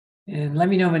And let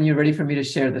me know when you're ready for me to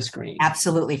share the screen.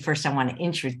 Absolutely. First, I want to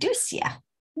introduce you.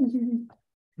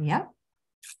 Yep.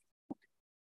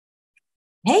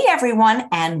 Hey, everyone,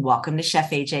 and welcome to Chef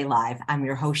AJ Live. I'm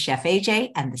your host, Chef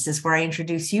AJ, and this is where I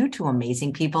introduce you to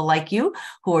amazing people like you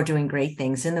who are doing great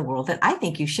things in the world that I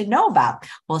think you should know about.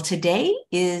 Well, today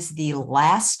is the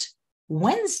last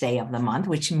Wednesday of the month,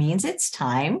 which means it's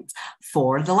time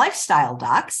for the Lifestyle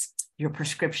Docs, your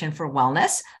prescription for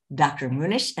wellness, Dr.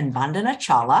 Munish and Bandana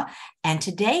Chawla. And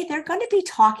today they're going to be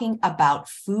talking about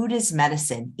food as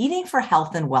medicine, eating for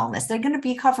health and wellness. They're going to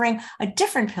be covering a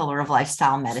different pillar of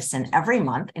lifestyle medicine every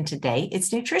month. And today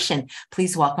it's nutrition.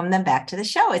 Please welcome them back to the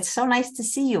show. It's so nice to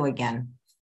see you again.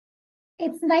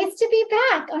 It's nice to be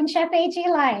back on Chef AJ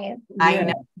Live. I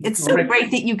know. It's so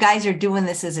great that you guys are doing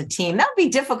this as a team. That would be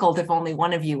difficult if only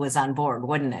one of you was on board,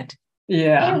 wouldn't it?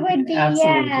 Yeah, it would be.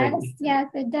 absolutely. Yes,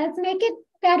 it does make it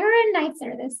better and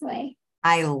nicer this way.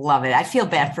 I love it. I feel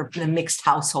bad for the mixed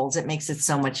households. It makes it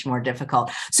so much more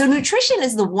difficult. So nutrition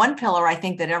is the one pillar I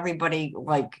think that everybody,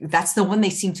 that's the one they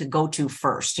seem to go to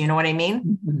first. You know what I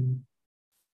mean? Mm-hmm.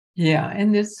 Yeah,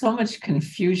 and there's so much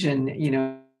confusion,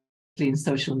 in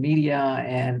social media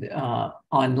and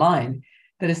online.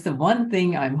 That is the one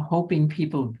thing I'm hoping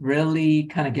people really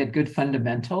kind of get good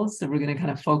fundamentals. So we're going to kind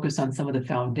of focus on some of the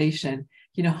foundation.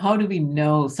 How do we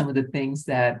know some of the things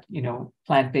that,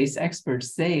 plant-based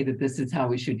experts say that this is how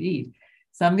we should eat?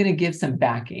 So I'm going to give some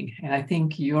backing. And I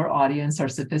think your audience are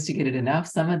sophisticated enough.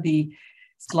 Some of the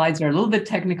slides are a little bit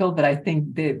technical, but I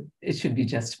think that it should be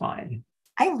just fine.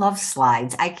 I love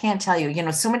slides. I can't tell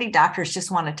you, so many doctors just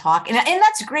want to talk and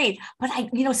that's great. But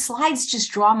slides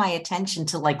just draw my attention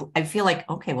to I feel like,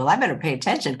 okay, well, I better pay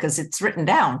attention because it's written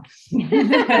down.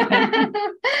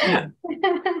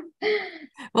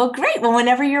 Well, great. Well,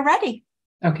 whenever you're ready.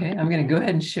 Okay, I'm going to go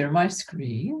ahead and share my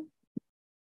screen.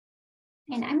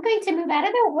 And I'm going to move out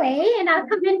of the way and I'll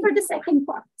come in for the second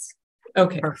part.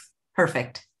 Okay.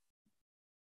 Perfect.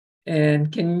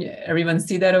 And can everyone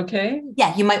see that okay?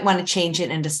 Yeah, you might want to change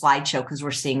it into slideshow because we're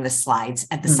seeing the slides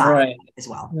at the side as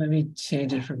well. Let me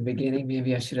change it from the beginning.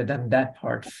 Maybe I should have done that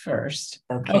part first.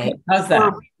 Okay. How's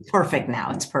that? Perfect now.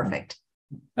 It's perfect.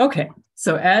 Okay.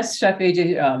 So as Chef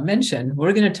AJ mentioned,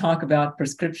 we're going to talk about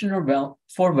prescription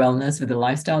for wellness with the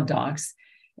Lifestyle Docs.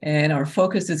 And our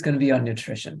focus is going to be on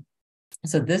nutrition.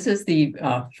 So this is the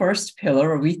first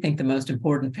pillar, or we think the most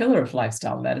important pillar of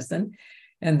lifestyle medicine.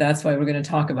 And that's why we're going to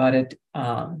talk about it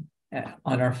on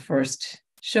our first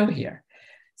show here.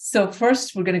 So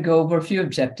first, we're going to go over a few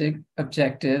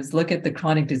objectives, look at the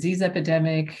chronic disease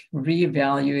epidemic,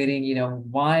 reevaluating,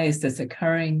 why is this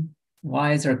occurring?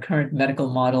 Why is our current medical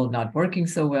model not working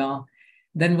so well?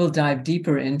 Then we'll dive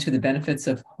deeper into the benefits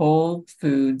of whole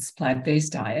foods,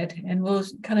 plant-based diet, and we'll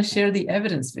kind of share the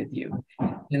evidence with you.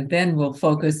 And then we'll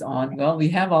focus on, we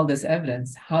have all this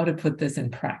evidence, how to put this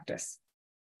in practice.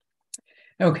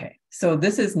 Okay, so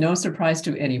this is no surprise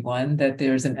to anyone that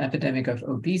there's an epidemic of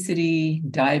obesity,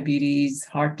 diabetes,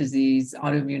 heart disease,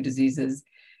 autoimmune diseases,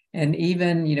 and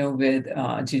even, with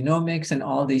genomics and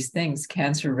all these things,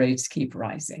 cancer rates keep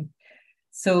rising.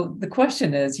 So the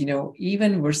question is,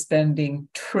 even we're spending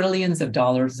trillions of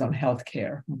dollars on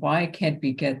healthcare, why can't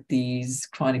we get these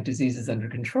chronic diseases under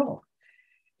control?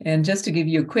 And just to give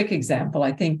you a quick example,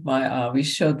 I think we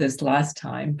showed this last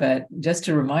time, but just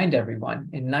to remind everyone,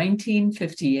 in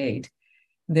 1958,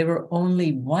 there were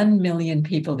only 1 million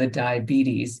people with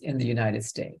diabetes in the United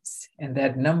States. And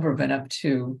that number went up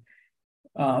to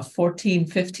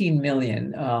 15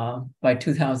 million by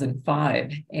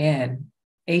 2005 and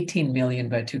 18 million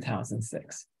by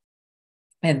 2006.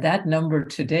 And that number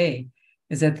today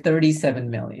is at 37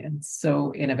 million.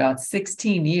 So in about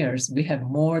 16 years, we have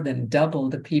more than double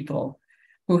the people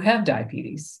who have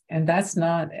diabetes. And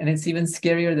it's even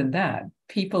scarier than that.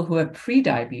 People who have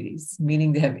pre-diabetes,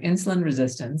 meaning they have insulin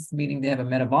resistance, meaning they have a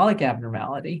metabolic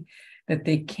abnormality, that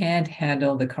they can't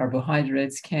handle the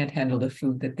carbohydrates, can't handle the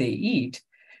food that they eat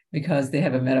because they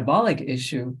have a metabolic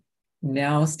issue,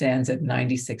 now stands at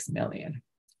 96 million.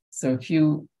 So if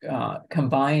you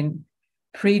combine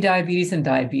pre-diabetes and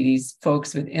diabetes,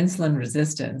 folks with insulin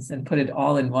resistance, and put it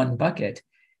all in one bucket,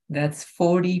 that's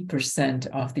 40%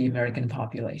 of the American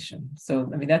population. So,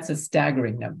 that's a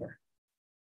staggering number.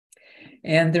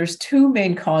 And there's two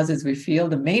main causes we feel,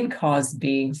 the main cause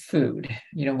being food,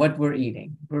 what we're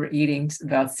eating. We're eating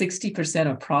about 60%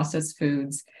 of processed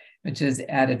foods, which is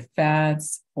added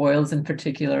fats, oils in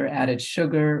particular, added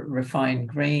sugar, refined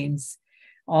grains.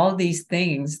 All these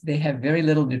things, they have very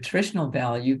little nutritional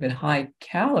value, but high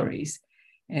calories.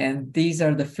 And these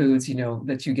are the foods,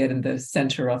 that you get in the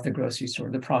center of the grocery store,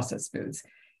 the processed foods.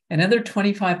 Another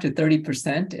 25 to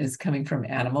 30% is coming from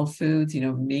animal foods,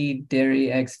 meat, dairy,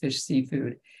 eggs, fish,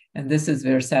 seafood. And this is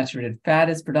where saturated fat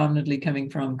is predominantly coming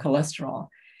from, cholesterol.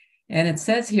 And it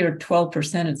says here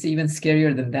 12%, it's even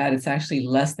scarier than that. It's actually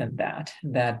less than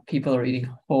that people are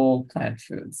eating whole plant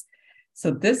foods.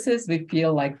 So this is, we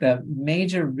feel like, the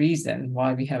major reason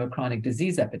why we have a chronic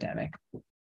disease epidemic.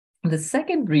 The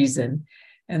second reason,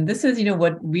 and this is,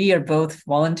 what we are both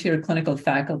volunteer clinical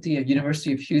faculty at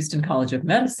University of Houston College of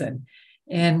Medicine,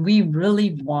 and we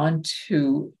really want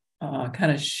to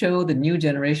kind of show the new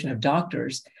generation of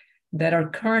doctors that our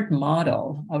current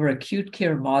model, our acute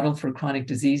care model for chronic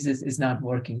diseases, is not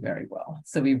working very well.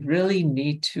 So we really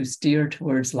need to steer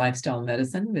towards lifestyle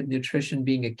medicine, with nutrition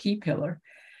being a key pillar,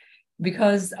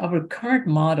 because our current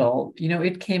model,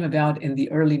 it came about in the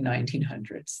early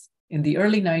 1900s. In the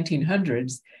early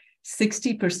 1900s,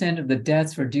 60% of the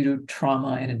deaths were due to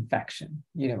trauma and infection.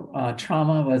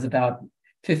 Trauma was about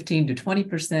 15 to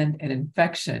 20%, and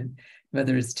infection,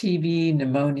 whether it's TB,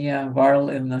 pneumonia,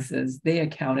 viral illnesses, they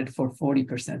accounted for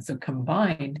 40%. So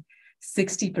combined,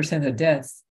 60% of the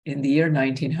deaths in the year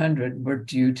 1900 were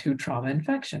due to trauma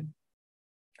infection.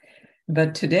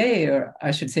 But today, or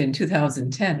I should say in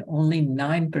 2010, only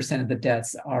 9% of the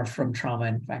deaths are from trauma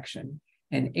infection.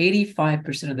 And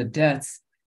 85% of the deaths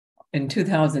in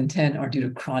 2010 are due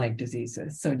to chronic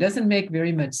diseases. So it doesn't make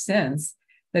very much sense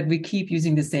that we keep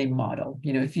using the same model.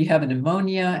 If you have a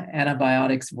pneumonia,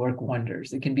 antibiotics work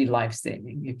wonders. It can be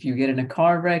life-saving. If you get in a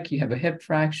car wreck, you have a hip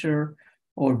fracture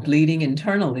or bleeding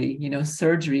internally,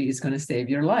 surgery is going to save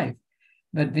your life.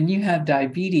 But when you have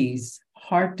diabetes,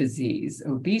 heart disease,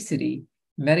 obesity,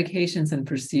 medications and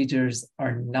procedures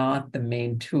are not the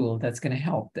main tool that's going to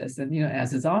help this. And,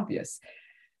 as is obvious.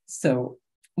 So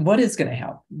what is going to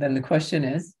help? Then the question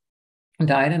is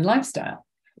diet and lifestyle.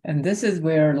 And this is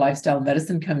where lifestyle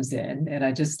medicine comes in. And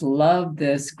I just love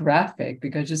this graphic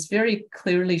because it just very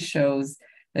clearly shows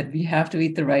that we have to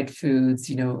eat the right foods,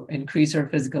 increase our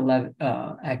physical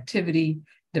activity,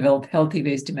 develop healthy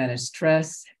ways to manage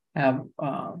stress, have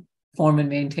form and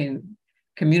maintain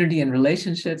community and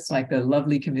relationships like the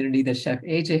lovely community that Chef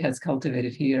AJ has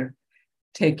cultivated here,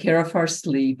 take care of our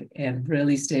sleep, and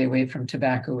really stay away from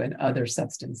tobacco and other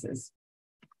substances.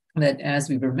 That, as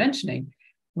we were mentioning,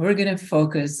 we're going to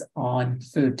focus on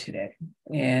food today.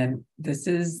 And this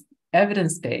is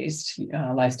evidence-based.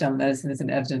 Lifestyle medicine is an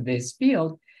evidence-based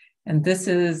field. And this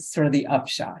is sort of the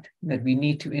upshot, that we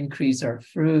need to increase our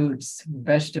fruits,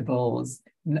 vegetables,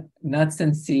 nuts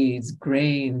and seeds,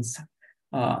 grains,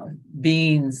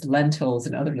 beans, lentils,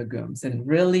 and other legumes, and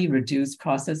really reduce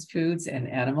processed foods and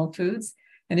animal foods.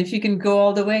 And if you can go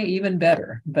all the way, even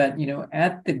better. But,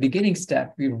 at the beginning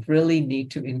step, we really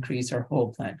need to increase our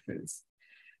whole plant foods.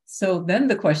 So then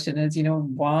the question is,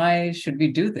 why should we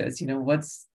do this?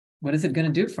 What is it going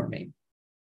to do for me?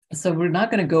 So we're not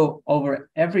going to go over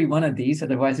every one of these,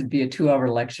 otherwise it'd be a 2-hour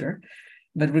lecture.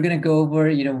 But we're going to go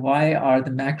over, why are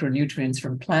the macronutrients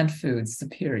from plant foods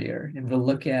superior? And we'll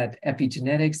look at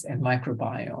epigenetics and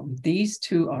microbiome. These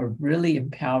two are really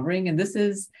empowering. And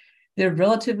they're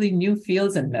relatively new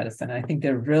fields in medicine. I think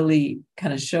they really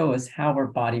kind of show us how our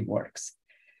body works.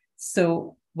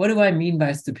 So what do I mean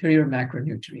by superior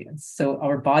macronutrients? So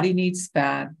our body needs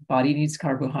fat, body needs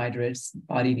carbohydrates,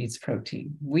 body needs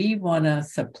protein. We want to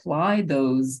supply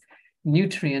those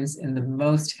nutrients in the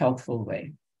most healthful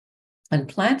way. And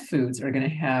plant foods are going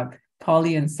to have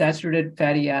polyunsaturated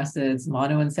fatty acids,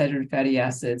 monounsaturated fatty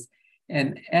acids,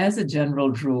 and as a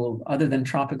general rule, other than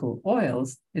tropical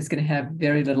oils, it's going to have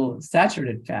very little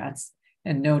saturated fats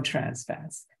and no trans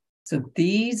fats. So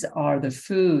these are the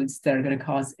foods that are going to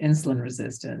cause insulin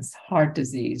resistance, heart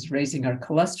disease, raising our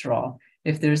cholesterol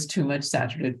if there's too much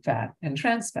saturated fat and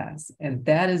trans fats. And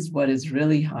that is what is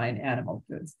really high in animal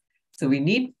foods. So we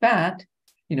need fat,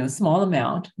 small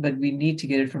amount, but we need to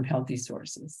get it from healthy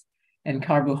sources. And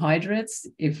carbohydrates,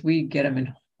 if we get them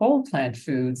in whole plant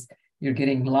foods, you're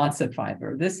getting lots of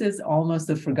fiber. This is almost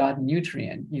a forgotten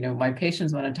nutrient. My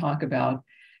patients want to talk about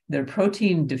their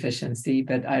protein deficiency,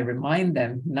 but I remind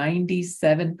them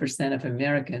 97% of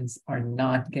Americans are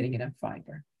not getting enough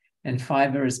fiber. And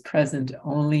fiber is present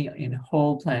only in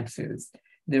whole plant foods.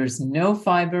 There's no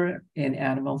fiber in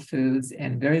animal foods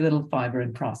and very little fiber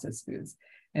in processed foods.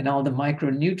 And all the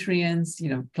micronutrients,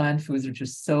 plant foods are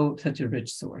just such a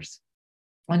rich source.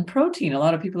 On protein, a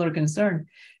lot of people are concerned,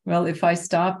 well, if I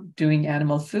stop doing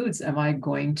animal foods, am I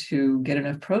going to get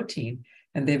enough protein?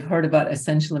 And they've heard about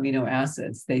essential amino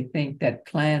acids. They think that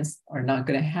plants are not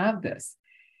going to have this.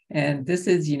 And this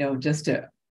is, just a,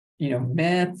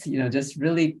 myth, just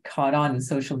really caught on in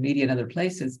social media and other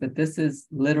places, but this is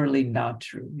literally not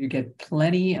true. You get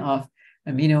plenty of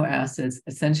amino acids,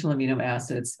 essential amino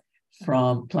acids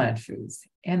from plant foods.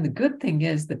 And the good thing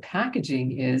is the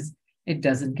packaging is it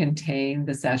doesn't contain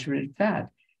the saturated fat.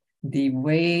 The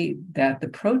way that the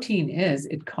protein is,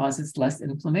 it causes less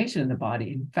inflammation in the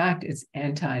body. In fact, it's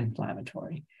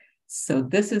anti-inflammatory. So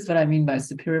this is what I mean by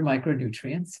superior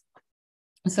micronutrients.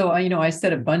 So I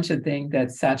said a bunch of things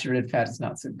that saturated fat is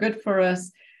not so good for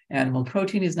us. Animal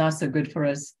protein is not so good for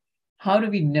us. How do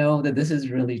we know that this is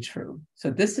really true?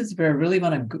 So this is where I really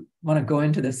want to go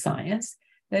into the science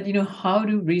that, how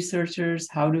do researchers,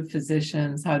 how do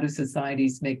physicians, how do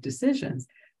societies make decisions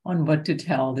on what to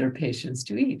tell their patients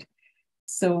to eat?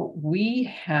 So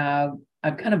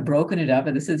I've kind of broken it up,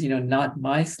 and this is, not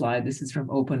my slide. This is from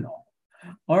Open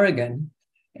Oregon.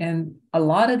 And a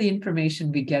lot of the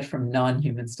information we get from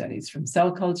non-human studies, from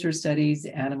cell culture studies,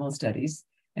 animal studies,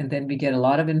 and then we get a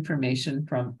lot of information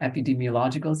from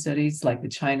epidemiological studies like the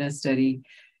China study,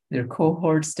 their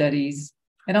cohort studies,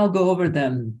 and I'll go over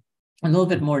them a little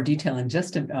bit more detail in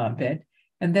just a bit.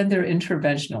 And then there are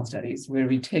interventional studies where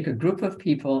we take a group of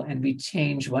people and we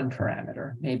change one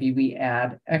parameter. Maybe we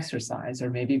add exercise, or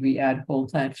maybe we add whole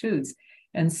plant foods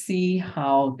and see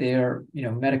how their,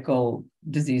 medical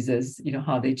diseases,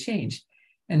 how they change.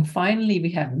 And finally, we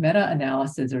have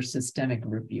meta-analysis or systemic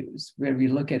reviews, where we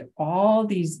look at all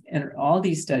these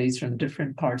studies from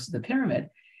different parts of the pyramid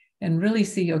and really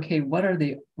see, okay, what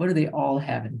do they all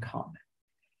have in common?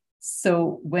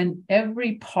 So when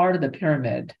every part of the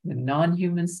pyramid, the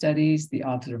non-human studies, the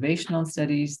observational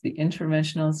studies, the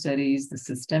interventional studies, the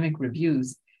systemic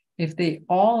reviews, if they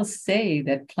all say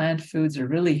that plant foods are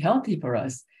really healthy for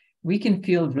us, we can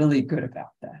feel really good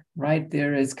about that, right?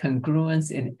 There is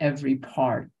congruence in every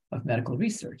part of medical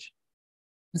research.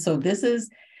 So this is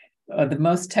the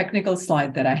most technical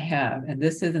slide that I have, and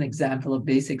this is an example of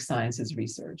basic sciences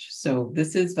research. So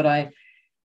this is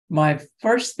my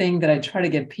first thing that I try to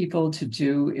get people to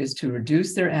do is to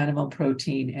reduce their animal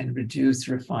protein and reduce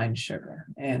refined sugar.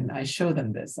 And I show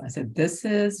them this. I said, this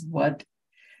is what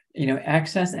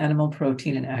excess animal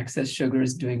protein and excess sugar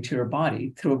is doing to your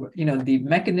body. Through, the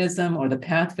mechanism or the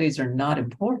pathways are not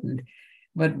important,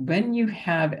 but when you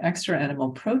have extra animal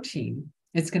protein,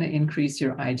 it's going to increase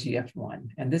your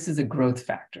IGF-1, and this is a growth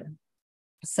factor.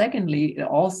 Secondly, it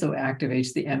also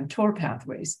activates the mTOR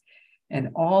pathways, and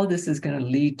all this is going to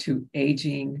lead to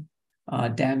aging,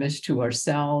 damage to our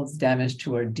cells, damage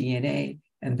to our DNA,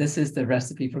 and this is the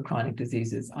recipe for chronic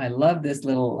diseases. I love this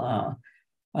little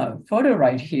photo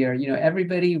right here.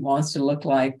 Everybody wants to look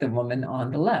like the woman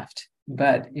on the left,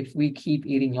 but if we keep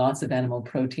eating lots of animal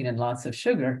protein and lots of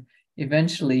sugar,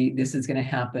 eventually this is going to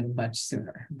happen much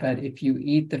sooner. But if you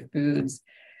eat the foods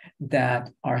that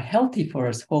are healthy for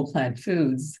us, whole plant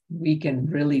foods, we can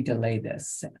really delay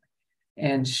this.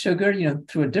 And sugar,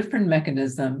 through a different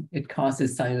mechanism, it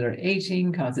causes cellular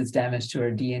aging, causes damage to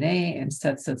our DNA, and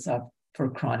sets us up for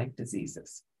chronic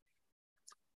diseases.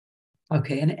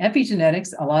 Okay, and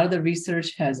epigenetics, a lot of the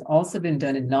research has also been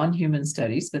done in non-human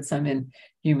studies, but some in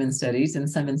human studies and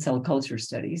some in cell culture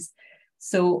studies.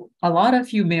 So a lot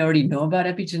of you may already know about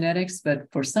epigenetics,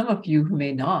 but for some of you who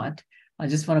may not, I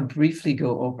just want to briefly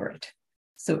go over it.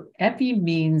 So epi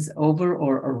means over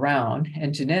or around,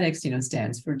 and genetics,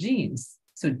 stands for genes.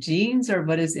 So genes are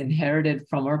what is inherited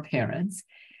from our parents,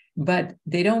 but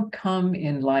they don't come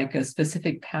in like a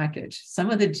specific package.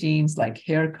 Some of the genes like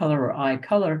hair color or eye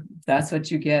color, that's what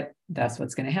you get, that's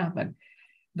what's going to happen.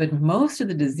 But most of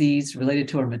the disease related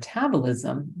to our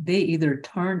metabolism, they either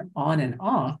turn on and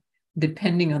off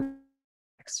depending on.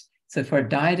 So if our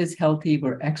diet is healthy,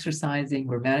 we're exercising,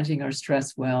 we're managing our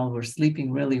stress well, we're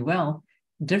sleeping really well,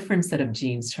 different set of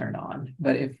genes turn on.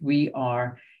 But if we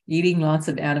are eating lots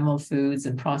of animal foods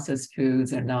and processed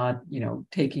foods and not,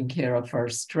 taking care of our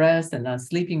stress and not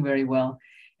sleeping very well,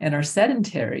 and are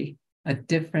sedentary, a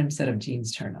different set of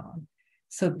genes turn on.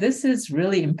 So this is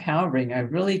really empowering. I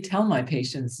really tell my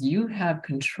patients, you have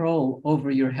control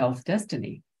over your health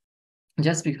destiny.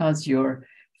 Just because your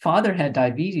father had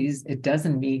diabetes, it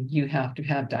doesn't mean you have to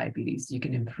have diabetes. You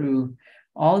can improve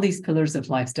all these pillars of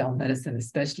lifestyle medicine,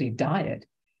 especially diet.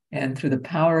 And through the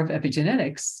power of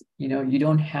epigenetics, you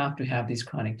don't have to have these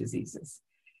chronic diseases.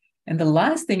 And the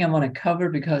last thing I want to cover,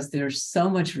 because there's so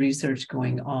much research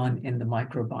going on in the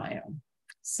microbiome.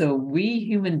 So we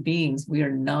human beings, we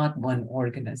are not one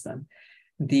organism.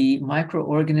 The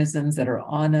microorganisms that are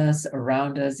on us,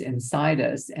 around us, inside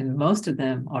us, and most of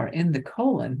them are in the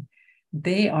colon,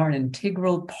 they are an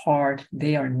integral part.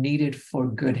 They are needed for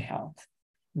good health.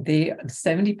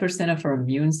 70% of our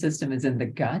immune system is in the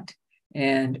gut.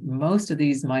 And most of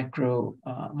these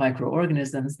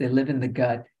microorganisms, they live in the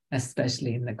gut,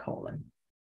 especially in the colon.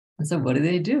 And so what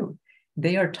do?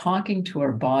 They are talking to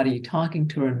our body, talking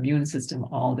to our immune system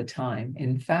all the time.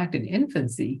 In fact, in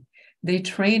infancy, they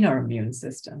train our immune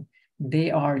system.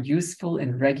 They are useful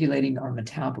in regulating our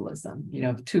metabolism.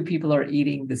 If two people are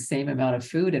eating the same amount of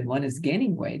food and one is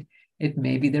gaining weight, it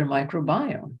may be their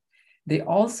microbiome. They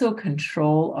also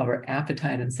control our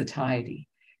appetite and satiety.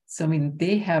 So,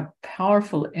 they have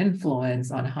powerful influence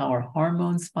on how our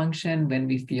hormones function when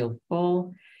we feel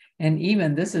full. And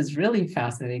even, this is really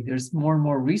fascinating, there's more and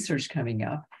more research coming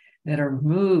up that our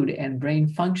mood and brain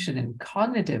function and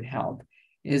cognitive health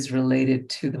is related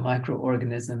to the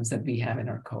microorganisms that we have in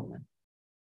our colon.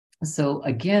 So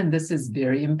again, this is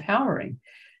very empowering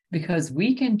because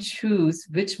we can choose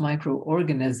which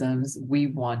microorganisms we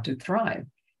want to thrive.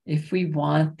 If we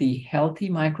want the healthy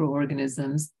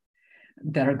microorganisms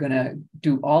that are going to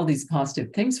do all these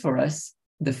positive things for us,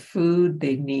 the food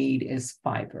they need is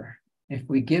fiber. If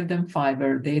we give them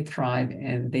fiber, they thrive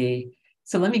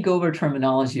so let me go over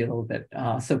terminology a little bit.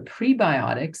 So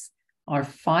prebiotics are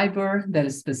fiber that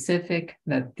is specific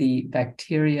that the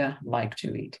bacteria like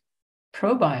to eat.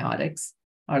 Probiotics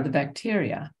are the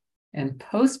bacteria, and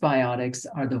postbiotics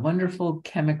are the wonderful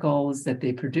chemicals that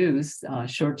they produce,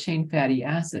 short-chain fatty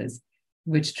acids,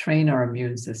 which train our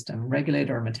immune system, regulate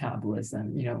our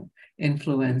metabolism,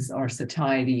 influence our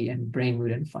satiety and brain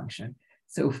mood and function.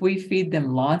 So if we feed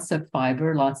them lots of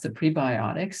fiber, lots of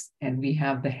prebiotics, and we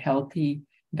have the healthy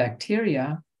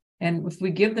bacteria, and if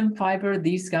we give them fiber,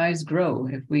 these guys grow.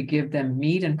 If we give them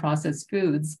meat and processed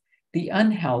foods, the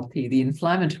unhealthy, the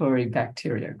inflammatory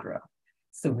bacteria grow.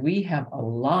 So we have a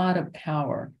lot of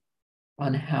power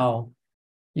on how,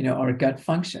 our gut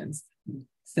functions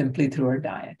simply through our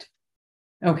diet.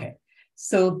 Okay,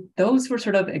 so those were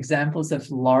sort of examples of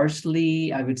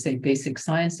largely, I would say, basic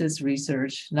sciences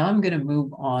research. Now I'm going to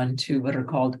move on to what are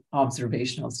called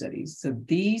observational studies. So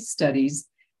these studies,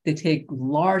 they take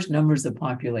large numbers of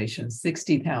populations,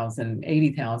 60,000,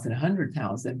 80,000,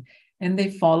 100,000, and they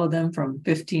follow them from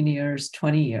 15 years,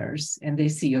 20 years, and they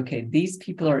see, okay, these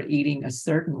people are eating a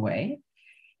certain way,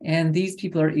 and these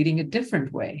people are eating a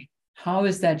different way. How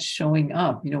is that showing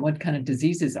up? What kind of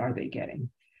diseases are they getting?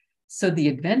 So the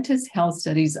Adventist health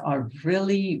studies are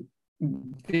really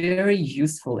very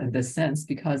useful in this sense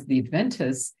because the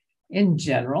Adventists, in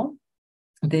general,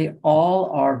 they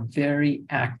all are very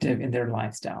active in their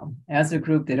lifestyle. As a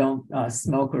group, they don't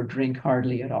smoke or drink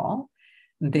hardly at all.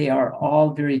 They are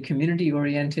all very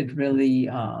community-oriented, really,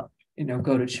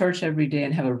 go to church every day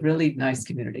and have a really nice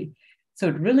community. So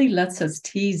it really lets us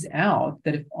tease out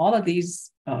that if all of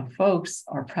these folks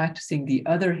are practicing the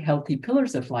other healthy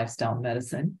pillars of lifestyle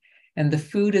medicine, and the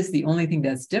food is the only thing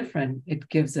that's different, it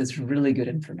gives us really good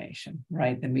information,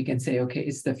 right? Then we can say, okay,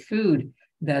 it's the food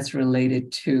that's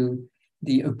related to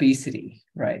the obesity,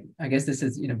 right? I guess this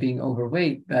is, being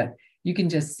overweight, but you can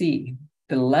just see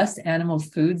the less animal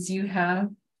foods you have,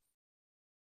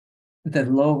 the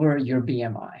lower your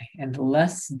BMI. And the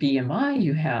less BMI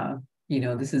you have,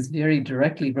 this is very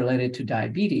directly related to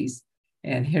diabetes.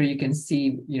 And here you can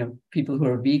see, people who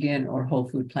are vegan or whole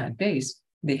food plant-based,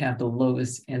 they have the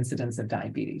lowest incidence of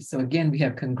diabetes. So again, we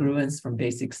have congruence from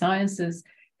basic sciences,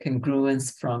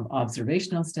 congruence from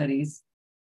observational studies.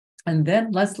 And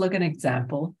then let's look at an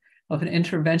example of an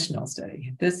interventional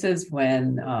study. This is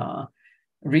when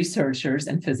researchers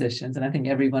and physicians, and I think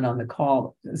everyone on the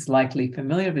call is likely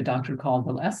familiar with Dr.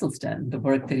 Caldwell Esselstyn, the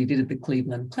work that he did at the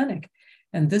Cleveland Clinic.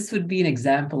 And this would be an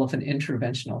example of an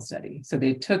interventional study. So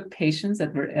they took patients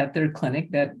that were at their clinic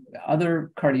that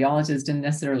other cardiologists didn't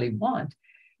necessarily want,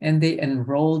 and they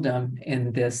enrolled them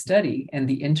in this study. And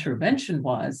the intervention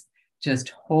was just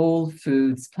whole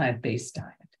foods, plant-based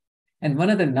diet. And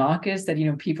one of the knock is that,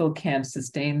 people can't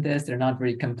sustain this. They're not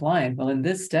very compliant. Well, in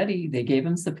this study, they gave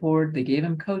them support, they gave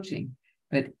them coaching,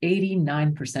 but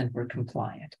 89% were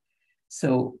compliant.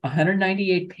 So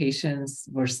 198 patients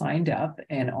were signed up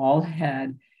and all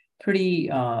had pretty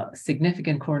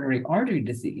significant coronary artery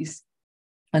disease.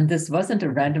 And this wasn't a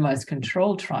randomized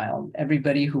control trial.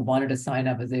 Everybody who wanted to sign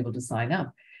up was able to sign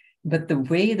up. But the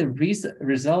way the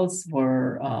results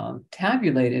were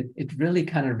tabulated, it really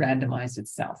kind of randomized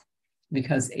itself,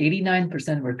 because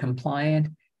 89% were compliant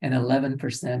and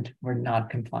 11% were not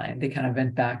compliant. They kind of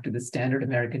went back to the standard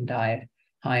American diet,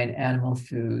 high in animal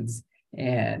foods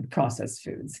and processed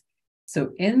foods.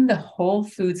 So in the whole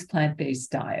foods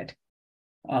plant-based diet,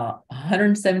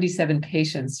 177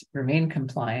 patients remained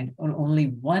compliant, and only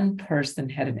one person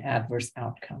had an adverse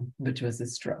outcome, which was a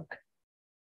stroke.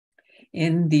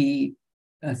 In the,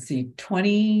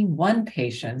 21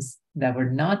 patients that were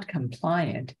not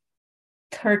compliant,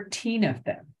 13 of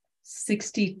them,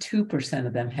 62%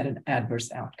 of them had an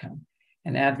adverse outcome.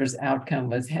 An adverse outcome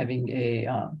was having a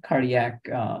cardiac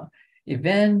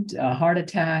event, a heart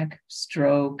attack,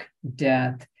 stroke,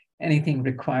 death, anything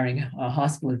requiring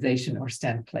hospitalization or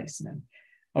stent placement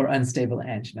or unstable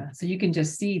angina. So you can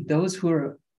just see those who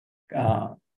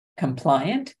are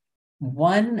compliant,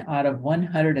 1 out of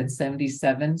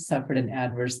 177 suffered an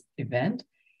adverse event,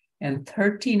 and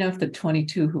 13 of the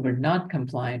 22 who were not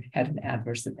compliant had an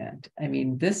adverse event. I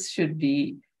mean, this should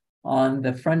be on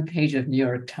the front page of New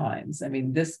York Times. I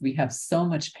mean, we have so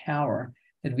much power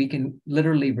that we can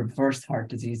literally reverse heart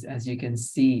disease, as you can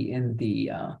see in the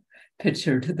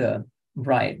picture to the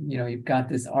right. You know, you've got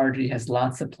this artery has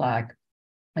lots of plaque,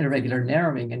 irregular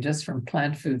narrowing, and just from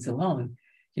plant foods alone,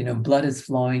 you know, blood is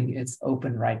flowing, it's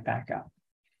open right back up.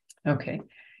 Okay.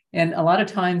 And a lot of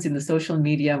times in the social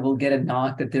media, we'll get a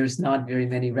knock that there's not very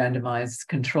many randomized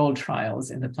controlled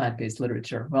trials in the plant-based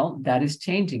literature. Well, that is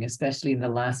changing, especially in the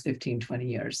last 15, 20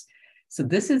 years. So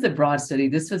this is a broad study.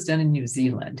 This was done in New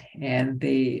Zealand, and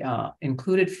they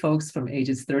included folks from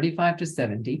ages 35 to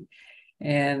 70,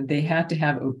 and they had to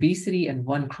have obesity and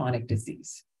 1 chronic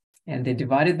disease. And they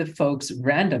divided the folks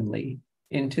randomly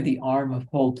into the arm of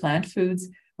whole plant foods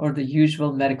or the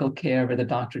usual medical care where the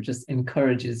doctor just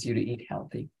encourages you to eat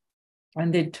healthy.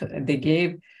 And they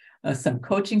gave some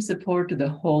coaching support to the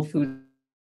whole food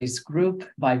group,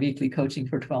 bi-weekly coaching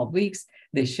for 12 weeks.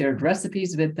 They shared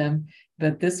recipes with them,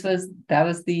 but that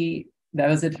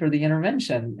was it for the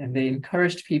intervention. And they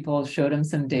encouraged people, showed them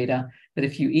some data that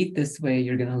if you eat this way,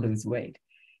 you're going to lose weight.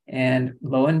 And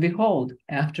lo and behold,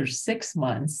 after 6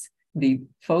 months, the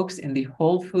folks in the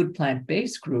whole food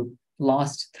plant-based group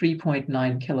lost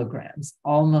 3.9 kilograms,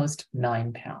 almost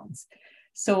 9 pounds.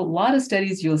 So a lot of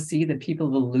studies, you'll see that people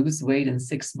will lose weight in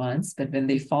 6 months, but when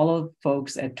they follow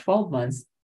folks at 12 months,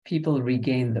 people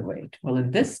regain the weight. Well,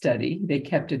 in this study, they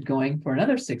kept it going for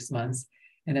another 6 months.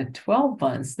 And at 12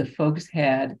 months, the folks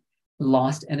had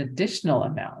lost an additional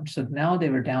amount. So now they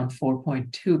were down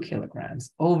 4.2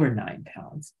 kilograms, over 9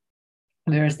 pounds.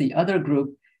 Whereas the other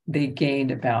group, they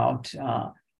gained about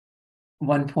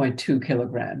 1.2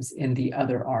 kilograms in the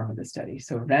other arm of the study.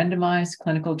 So randomized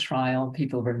clinical trial,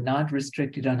 people were not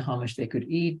restricted on how much they could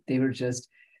eat. They were just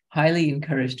highly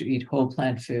encouraged to eat whole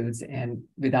plant foods, and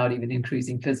without even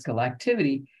increasing physical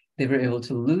activity, they were able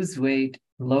to lose weight,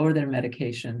 lower their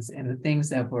medications, and the things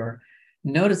that were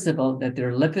noticeable, that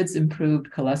their lipids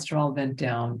improved, cholesterol went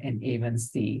down, and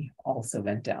A1C also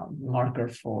went down, marker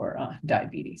for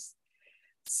diabetes.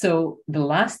 So the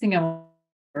last thing I want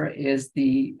is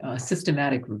the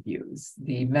systematic reviews,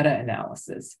 the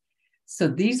meta-analysis. So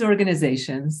these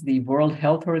organizations, the World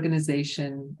Health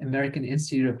Organization, American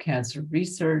Institute of Cancer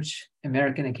Research,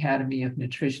 American Academy of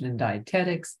Nutrition and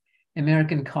Dietetics,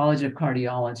 American College of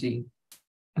Cardiology,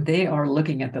 they are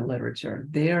looking at the literature.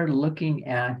 They are looking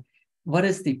at what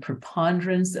is the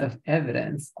preponderance of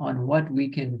evidence on what we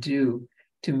can do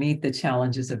to meet the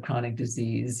challenges of chronic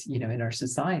disease, you know, in our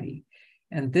society.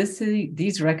 And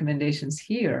these recommendations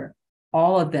here,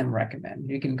 all of them recommend.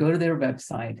 You can go to their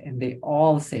website and they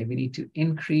all say we need to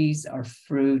increase our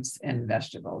fruits and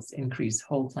vegetables, increase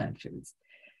whole plant foods.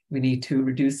 We need to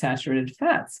reduce saturated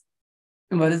fats.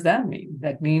 And what does that mean?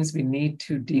 That means we need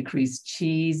to decrease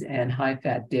cheese, and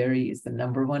high-fat dairy is the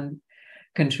 #1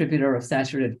 contributor of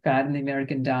saturated fat in the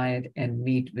American diet, and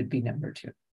meat would be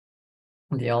 #2.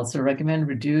 They also recommend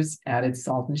reduce added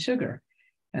salt and sugar.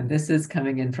 And this is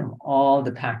coming in from all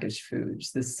the packaged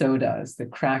foods, the sodas, the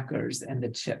crackers, and the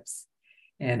chips.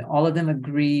 And all of them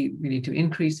agree we need to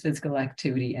increase physical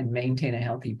activity and maintain a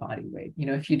healthy body weight. You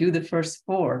know, if you do the first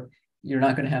 4, you're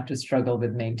not going to have to struggle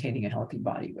with maintaining a healthy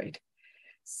body weight.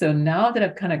 So now that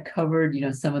I've kind of covered, you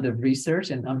know, some of the research,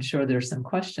 and I'm sure there's some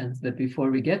questions, but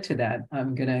before we get to that,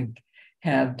 I'm going to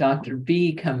have Dr.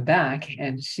 B come back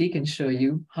and she can show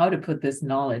you how to put this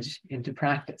knowledge into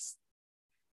practice.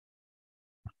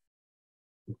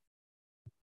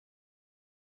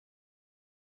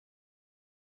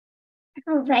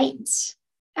 All right.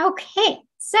 Okay.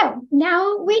 So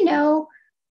now we know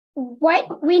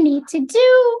what we need to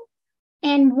do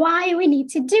and why we need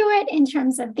to do it in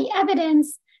terms of the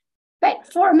evidence.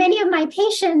 But for many of my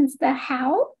patients, the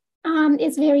how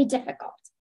is very difficult.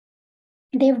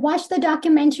 They've watched the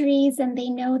documentaries and they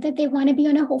know that they want to be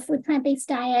on a whole food plant-based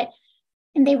diet,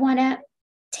 and they want to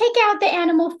take out the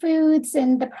animal foods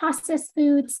and the processed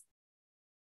foods,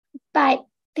 but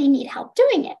they need help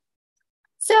doing it.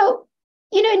 So,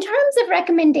 you know, in terms of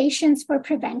recommendations for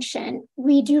prevention,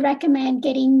 we do recommend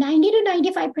getting 90 to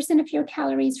 95% of your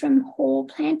calories from whole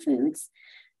plant foods.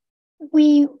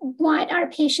 We want our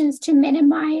patients to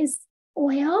minimize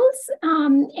oils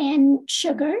and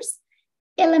sugars,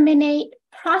 eliminate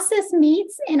processed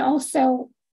meats, and also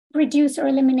reduce or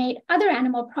eliminate other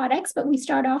animal products, but we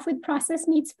start off with processed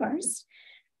meats first.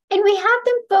 And we have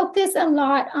them focus a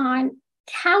lot on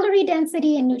calorie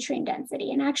density and nutrient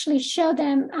density, and actually show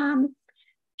them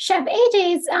Chef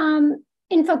AJ's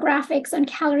infographics on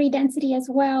calorie density as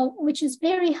well, which is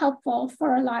very helpful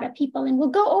for a lot of people. And we'll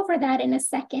go over that in a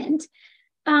second.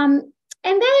 And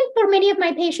then for many of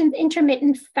my patients,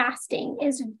 intermittent fasting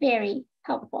is very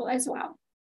helpful as well.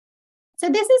 So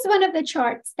this is one of the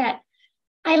charts that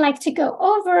I like to go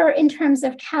over in terms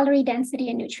of calorie density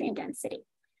and nutrient density.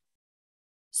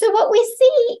 So what we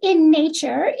see in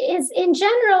nature is, in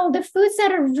general, the foods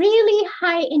that are really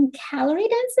high in calorie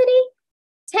density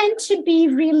tend to be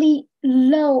really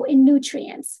low in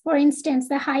nutrients. For instance,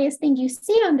 the highest thing you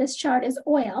see on this chart is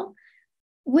oil,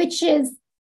 which is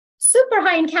super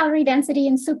high in calorie density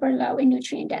and super low in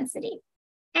nutrient density.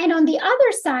 And on the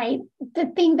other side, the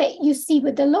thing that you see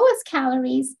with the lowest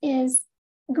calories is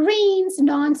greens,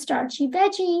 non-starchy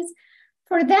veggies.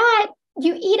 For that,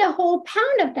 you eat a whole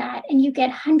pound of that and you get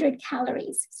 100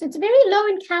 calories. So it's very low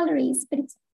in calories, but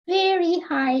it's very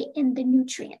high in the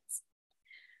nutrients.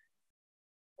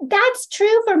 That's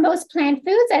true for most plant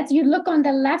foods. As you look on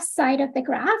the left side of the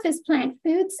graph is plant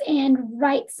foods, and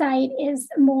right side is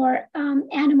more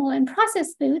animal and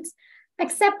processed foods,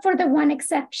 except for the one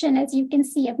exception, as you can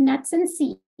see, of nuts and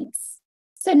seeds.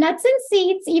 So nuts and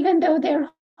seeds, even though they're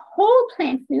whole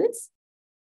plant foods,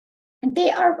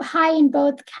 they are high in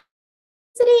both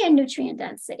density and nutrient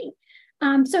density.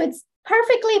 So it's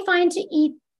perfectly fine to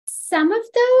eat some of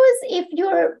those if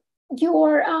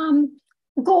your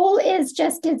goal is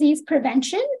just disease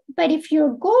prevention. But if your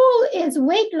goal is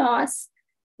weight loss,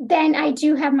 then I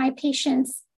do have my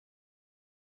patients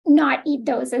not eat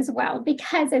those as well,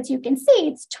 because as you can see,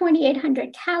 it's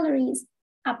 2,800 calories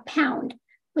a pound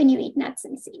when you eat nuts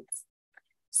and seeds.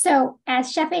 So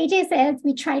as Chef AJ says,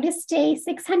 we try to stay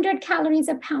 600 calories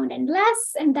a pound and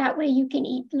less, and that way you can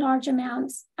eat large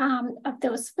amounts of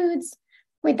those foods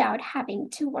without having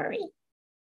to worry.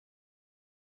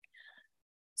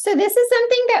 So this is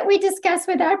something that we discuss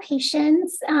with our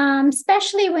patients,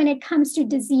 especially when it comes to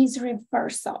disease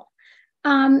reversal.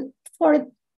 For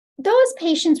those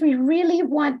patients, we really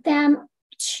want them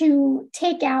to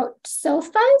take out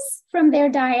sulfas from their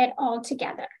diet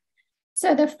altogether.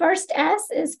 So the first S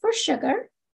is for sugar,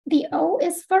 the O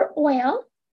is for oil,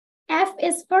 F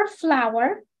is for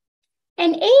flour,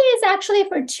 and A is actually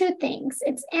for two things.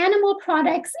 It's animal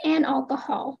products and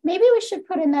alcohol. Maybe we should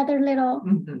put another little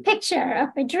picture of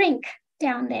a drink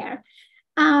down there.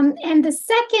 And the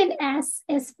second S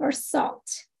is for salt.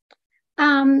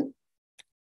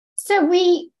 So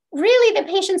we really, the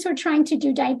patients who are trying to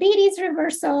do diabetes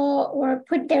reversal or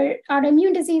put their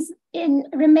autoimmune disease in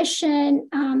remission,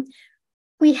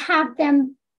 we have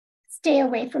them stay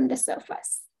away from the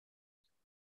sofas.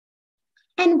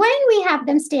 And when we have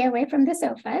them stay away from the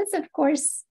sofas, of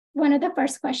course, one of the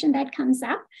first questions that comes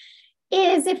up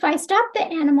is, if I stop the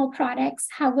animal products,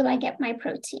 how will I get my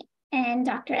protein? And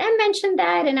Dr. M mentioned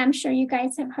that, and I'm sure you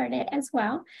guys have heard it as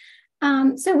well.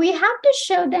 So we have to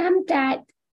show them that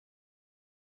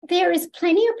there is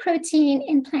plenty of protein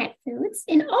in plant foods,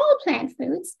 in all plant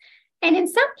foods, and in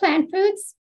some plant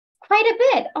foods, quite a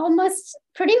bit, almost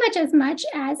pretty much as much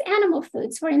as animal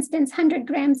foods. For instance, 100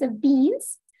 grams of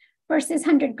beans versus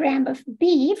 100 grams of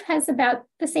beef has about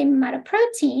the same amount of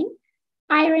protein.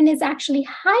 Iron is actually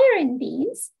higher in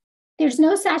beans. There's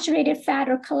no saturated fat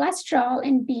or cholesterol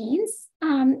in beans.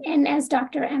 And as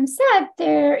Dr. M said,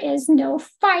 there is no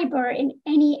fiber in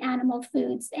any animal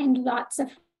foods and lots of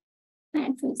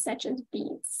plant foods such as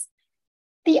beans.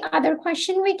 The other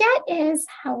question we get is,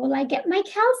 how will I get my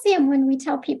calcium when we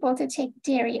tell people to take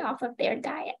dairy off of their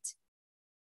diet?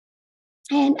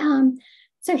 And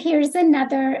so here's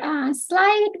another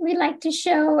slide we like to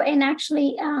show. And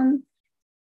actually,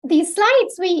 these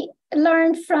slides we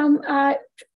learned from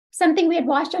something we had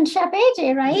watched on Chef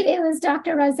AJ, right? It was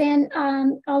Dr. Roseanne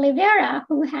Oliveira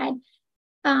who had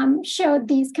showed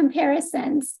these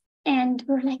comparisons. And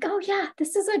we're like, oh yeah,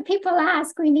 this is what people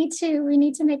ask. We need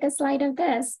to make a slide of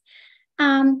this.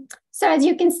 So as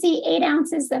you can see, 8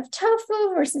 ounces of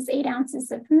tofu versus 8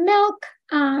 ounces of milk,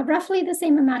 roughly the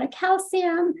same amount of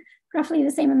calcium, roughly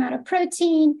the same amount of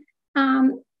protein,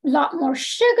 lot more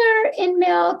sugar in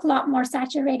milk, lot more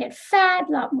saturated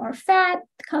fat, lot more fat,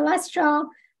 cholesterol.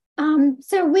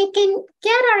 So we can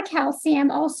get our calcium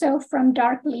also from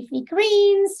dark leafy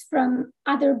greens, from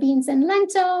other beans and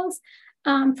lentils.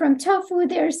 From tofu,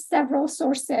 there's several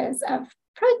sources of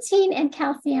protein and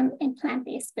calcium in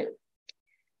plant-based food.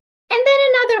 And then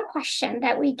another question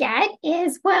that we get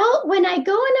is, well, when I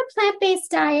go on a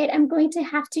plant-based diet, I'm going to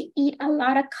have to eat a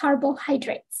lot of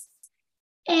carbohydrates.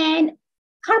 And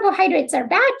carbohydrates are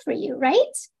bad for you,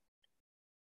 right?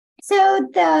 So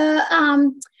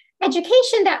the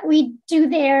education that we do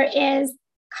there is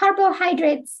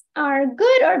carbohydrates are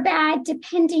good or bad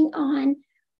depending on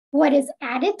what is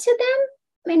added to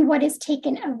them and what is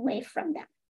taken away from them.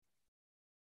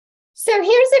 So here's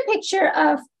a picture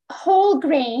of whole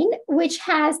grain, which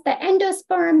has the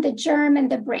endosperm, the germ,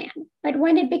 and the bran. But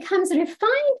when it becomes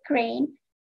refined grain,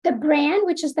 the bran,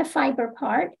 which is the fiber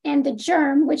part, and the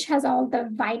germ, which has all the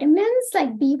vitamins,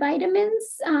 like B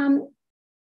vitamins,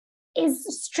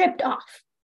 is stripped off.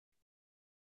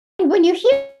 When you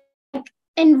hear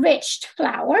enriched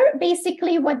flour,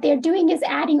 basically what they're doing is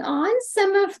adding on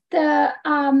some of the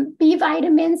B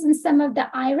vitamins and some of the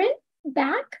iron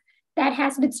back that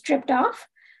has been stripped off.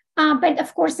 But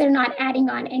of course, they're not adding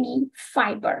on any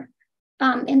fiber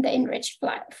in the enriched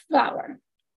flour.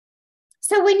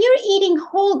 So when you're eating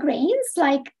whole grains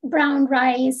like brown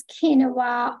rice,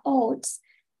 quinoa, oats,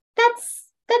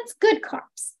 that's good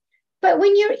carbs. But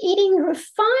when you're eating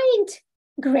refined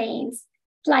grains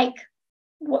like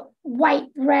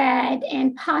white bread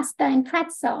and pasta and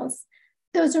pretzels,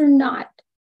 those are not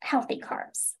healthy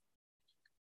carbs.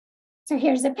 So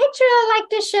here's a picture I like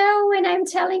to show when I'm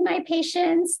telling my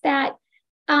patients that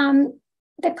the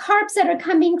carbs that are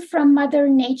coming from Mother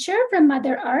Nature, from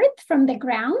Mother Earth, from the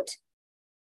ground,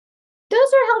 those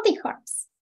are healthy carbs.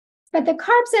 But the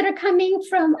carbs that are coming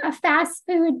from a fast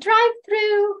food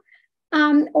drive-through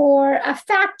or a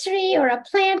factory or a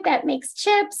plant that makes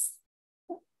chips,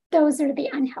 those are the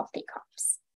unhealthy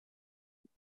carbs.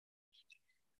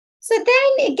 So then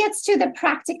it gets to the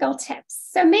practical tips.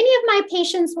 So many of my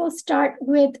patients will start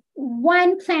with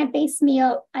one plant-based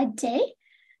meal a day.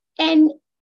 And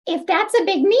if that's a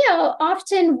big meal,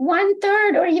 often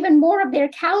 1/3 or even more of their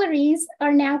calories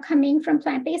are now coming from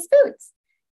plant-based foods.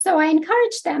 So I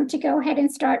encourage them to go ahead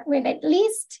and start with at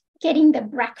least getting the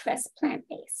breakfast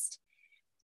plant-based.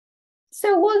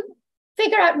 So we'll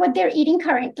figure out what they're eating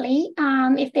currently.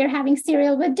 If they're having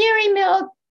cereal with dairy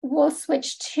milk, we'll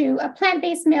switch to a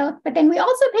plant-based milk, but then we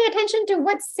also pay attention to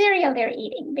what cereal they're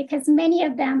eating because many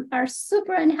of them are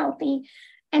super unhealthy,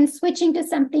 and switching to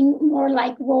something more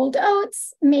like rolled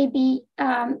oats, maybe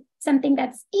something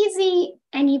that's easy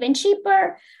and even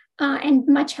cheaper and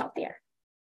much healthier.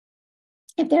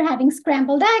 If they're having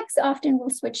scrambled eggs, often we'll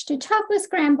switch to tofu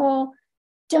scramble,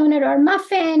 donut or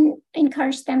muffin,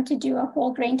 encourage them to do a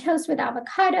whole grain toast with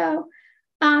avocado.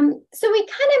 So we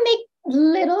kind of make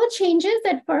little changes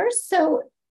at first, so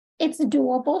it's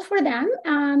doable for them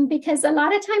because a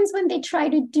lot of times when they try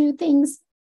to do things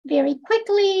very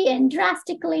quickly and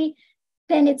drastically,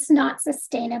 then it's not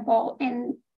sustainable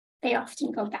and they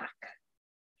often go back.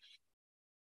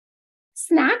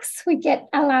 Snacks, we get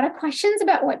a lot of questions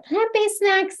about what plant-based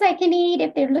snacks I can eat.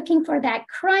 If they're looking for that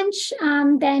crunch,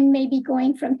 then maybe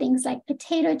going from things like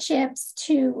potato chips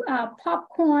to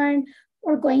popcorn,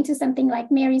 or going to something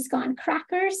like Mary's Gone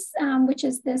crackers, which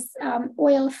is this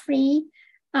oil-free,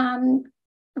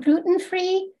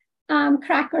 gluten-free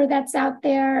cracker that's out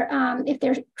there. If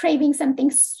they're craving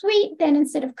something sweet, then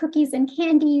instead of cookies and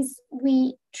candies,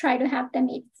 we try to have them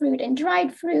eat fruit and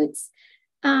dried fruits.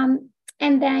 And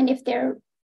then if they're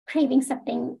craving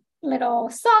something a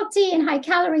little salty and high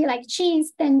calorie like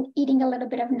cheese, then eating a little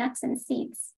bit of nuts and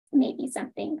seeds may be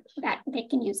something that they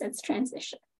can use as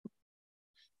transition.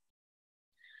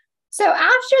 So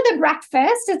after the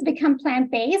breakfast has become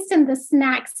plant-based and the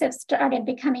snacks have started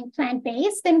becoming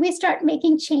plant-based, then we start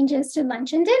making changes to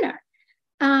lunch and dinner.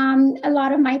 A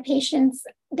lot of my patients,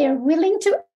 they're willing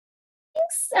to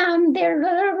they're a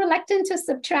little reluctant to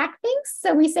subtract things.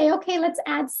 So we say, okay, let's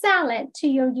add salad to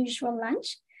your usual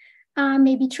lunch.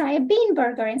 Maybe try a bean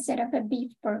burger instead of a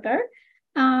beef burger.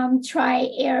 Try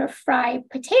air fried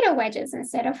potato wedges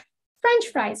instead of French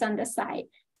fries on the side.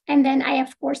 And then I,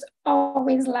 of course,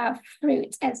 always love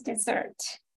fruit as dessert.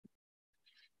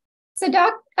 So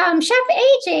Chef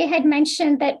AJ had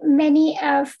mentioned that many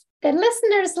of the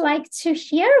listeners like to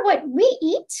hear what we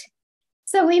eat.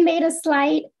 So we made a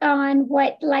slide on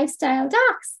what Lifestyle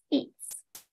Docs eats.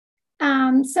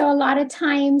 So a lot of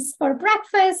times for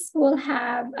breakfast, we'll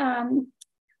have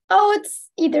oats,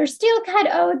 either steel-cut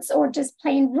oats or just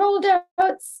plain rolled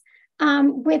oats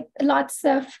with lots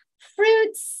of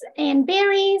fruits and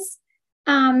berries.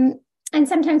 And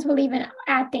sometimes we'll even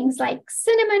add things like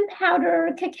cinnamon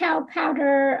powder, cacao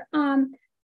powder,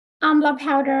 amla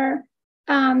powder.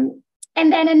 And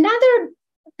then another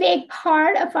big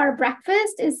part of our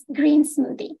breakfast is green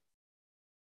smoothie.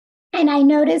 And I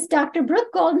noticed Dr.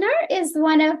 Brooke Goldner is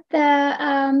one of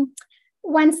the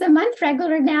once a month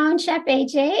regular now in Chef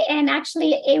AJ. And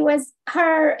actually it was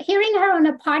hearing her on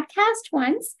a podcast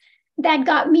once that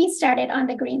got me started on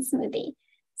the green smoothie.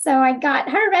 So I got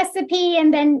her recipe,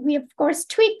 and then we, of course,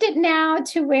 tweaked it now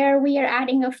to where we are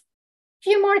adding a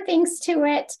few more things to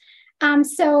it.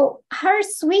 So her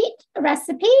sweet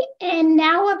recipe, and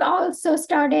now I've also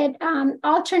started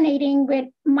alternating with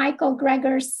Michael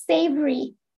Greger's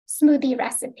savory smoothie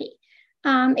recipe.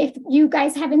 If you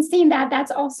guys haven't seen that,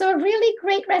 that's also a really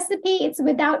great recipe. It's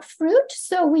without fruit,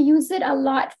 so we use it a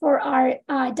lot for our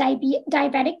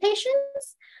diabetic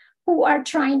patients who are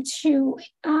trying to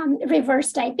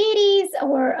reverse diabetes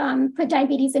or put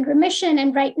diabetes in remission.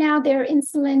 And right now their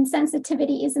insulin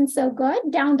sensitivity isn't so good.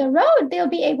 Down the road, they'll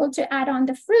be able to add on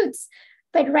the fruits.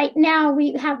 But right now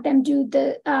we have them do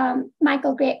the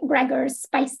Michael Greger's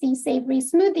spicy savory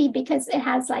smoothie because it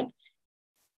has like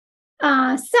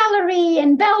celery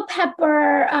and bell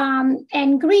pepper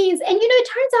and greens. And, it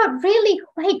turns out really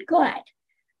quite good.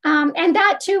 And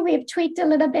that too, we've tweaked a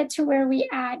little bit to where we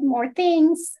add more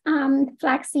things,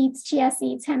 flax seeds, chia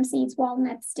seeds, hemp seeds,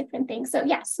 walnuts, different things. So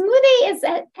yeah, smoothie is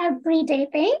an everyday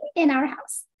thing in our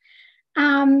house.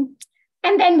 And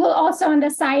then we'll also on the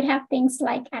side have things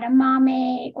like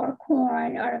edamame or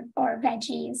corn or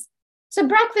veggies. So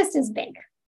breakfast is big.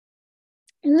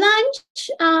 Lunch,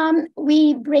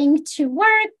 we bring to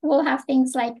work. We'll have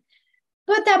things like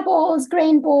Buddha bowls,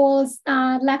 grain bowls,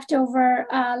 leftover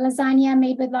lasagna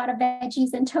made with a lot of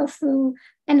veggies and tofu.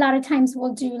 And a lot of times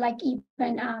we'll do like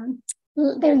even,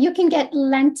 there you can get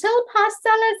lentil pasta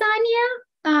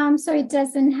lasagna. So it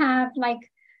doesn't have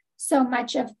like so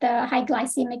much of the high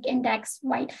glycemic index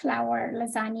white flour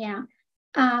lasagna.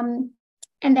 And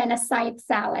then a side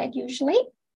salad usually.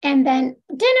 And then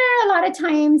dinner, a lot of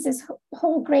times, is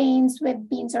whole grains with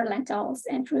beans or lentils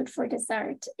and fruit for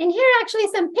dessert. And here are actually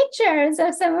some pictures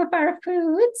of some of our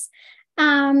foods.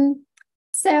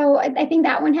 So I think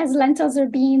that one has lentils or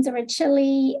beans or a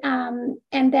chili. And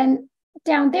then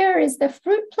down there is the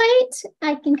fruit plate.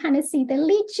 I can kind of see the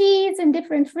lychees and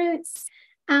different fruits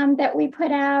that we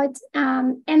put out.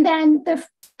 And then the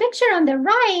picture on the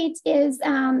right is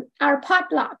our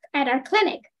potluck at our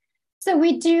clinic. So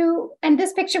we do, and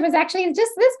this picture was actually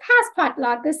just this past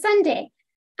potluck, this Sunday.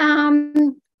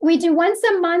 We do once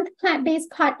a month plant-based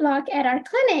potluck at our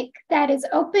clinic that is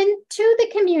open to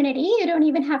the community. You don't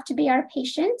even have to be our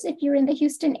patient. If you're in the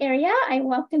Houston area, I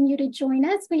welcome you to join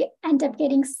us. We end up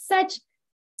getting such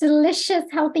delicious,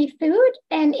 healthy food,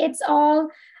 and it's all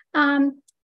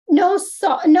no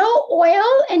salt, no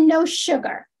oil, and no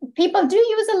sugar. People do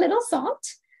use a little salt.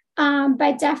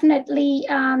 But definitely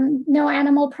no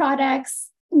animal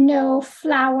products, no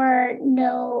flour,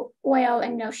 no oil,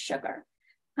 and no sugar.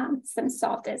 Some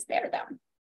salt is there though.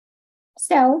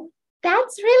 So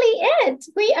that's really it.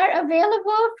 We are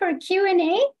available for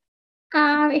Q&A.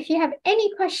 If you have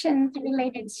any questions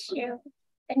related to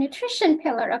the nutrition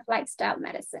pillar of lifestyle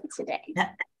medicine today.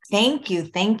 Thank you.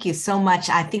 Thank you so much.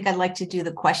 I think I'd like to do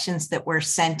the questions that were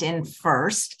sent in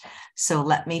first. So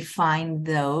let me find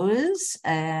those.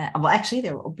 Well, actually,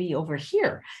 they will be over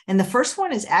here. And the first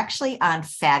one is actually on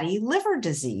fatty liver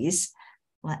disease.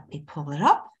 Let me pull it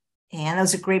up. And that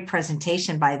was a great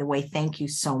presentation, by the way. Thank you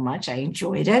so much. I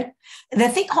enjoyed it. And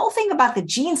the whole thing about the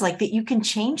genes, like that you can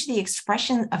change the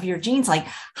expression of your genes. Like,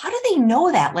 how do they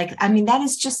know that? Like, I mean, that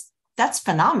is just, that's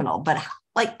phenomenal. But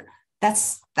like,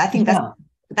 I think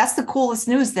that's the coolest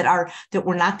news that our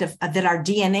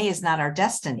DNA is not our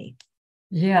destiny.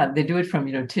 Yeah, they do it from,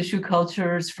 tissue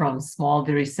cultures, from small,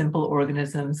 very simple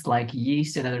organisms like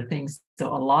yeast and other things.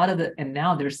 So a lot of and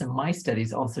now there's some mice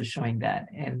studies also showing that,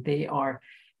 and they are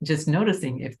just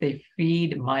noticing if they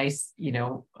feed mice,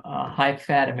 high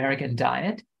fat American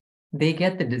diet, they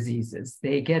get the diseases,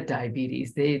 they get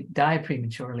diabetes, they die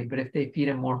prematurely. But if they feed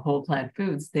them more whole plant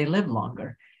foods, they live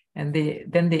longer. And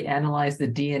then they analyze the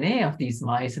DNA of these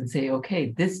mice and say,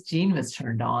 okay, this gene was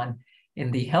turned on in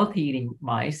the healthy eating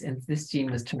mice, and this gene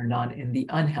was turned on in the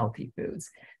unhealthy foods.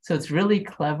 So it's really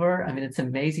clever. I mean, it's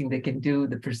amazing. They can do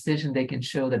the precision. They can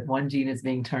show that one gene is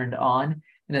being turned on,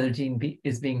 another gene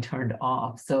is being turned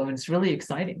off. So it's really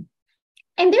exciting.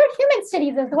 And there are human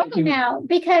studies as well now,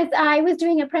 because I was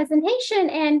doing a presentation,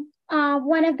 and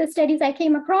one of the studies I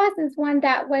came across is one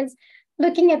that was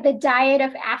looking at the diet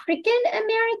of African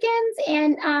Americans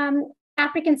and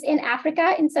Africans in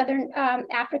Africa, in Southern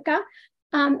Africa.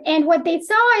 And what they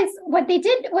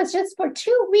did was just for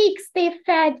 2 weeks, they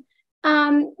fed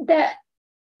the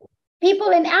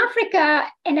people in Africa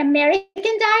an American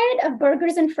diet of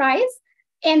burgers and fries.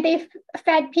 And they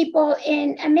fed people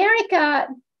in America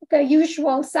the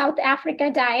usual South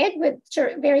Africa diet, which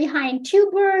are very high in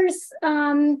tubers,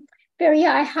 very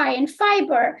high in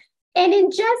fiber. And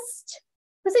in just,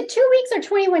 was it 2 weeks or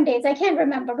 21 days? I can't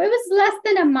remember, but it was less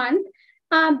than a month.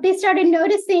 they started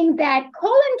noticing that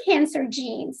colon cancer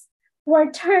genes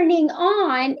were turning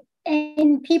on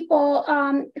in people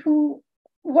who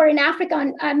were in Africa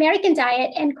on American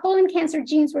diet, and colon cancer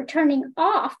genes were turning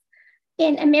off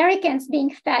in Americans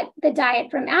being fed the diet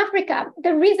from Africa.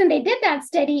 The reason they did that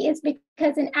study is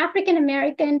because an African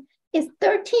American is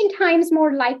 13 times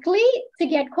more likely to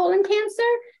get colon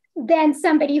cancer than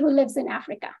somebody who lives in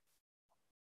Africa.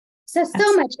 So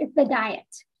much is the diet.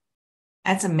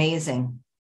 That's amazing.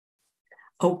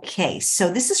 Okay,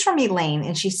 so this is from Elaine,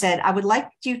 and she said, I would like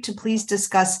you to please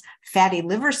discuss fatty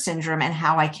liver syndrome and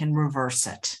how I can reverse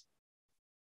it.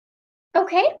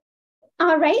 Okay,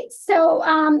 all right. So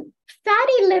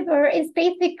fatty liver is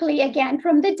basically, again,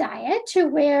 from the diet to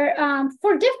where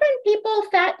for different people,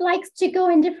 fat likes to go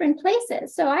in different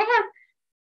places. So I have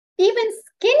even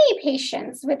skinny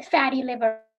patients with fatty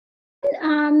liver.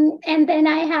 And then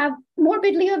I have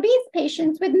morbidly obese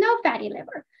patients with no fatty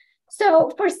liver.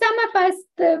 So for some of us,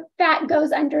 the fat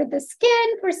goes under the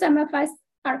skin. For some of us,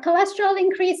 our cholesterol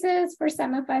increases. For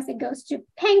some of us, it goes to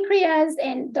pancreas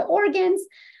and the organs.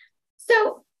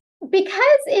 So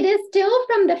because it is still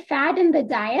from the fat in the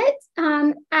diet,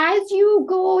 as you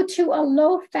go to a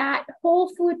low-fat,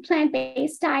 whole food,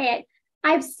 plant-based diet,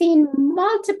 I've seen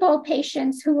multiple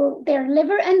patients who their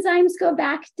liver enzymes go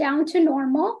back down to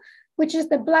normal, which is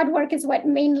the blood work is what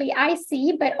mainly I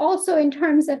see, but also in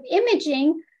terms of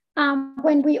imaging,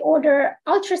 when we order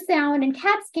ultrasound and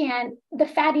CAT scan, the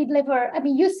fatty liver, I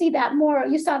mean, you see that more,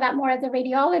 you saw that more as a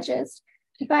radiologist,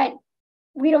 but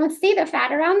we don't see the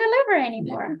fat around the liver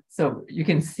anymore. Yeah. So you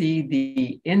can see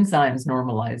the enzymes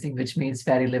normalizing, which means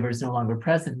fatty liver is no longer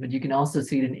present, but you can also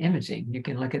see it in imaging. You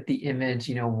can look at the image,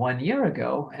 1 year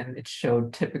ago, and it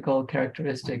showed typical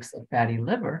characteristics of fatty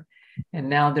liver. And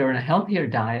now they're in a healthier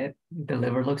diet. The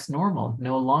liver looks normal,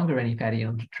 no longer any fatty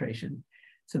infiltration.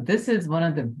 So this is one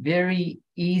of the very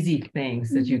easy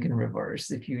things that you can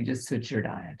reverse if you just switch your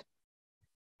diet.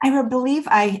 I believe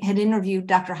I had interviewed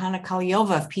Dr. Hannah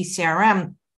Kalyova of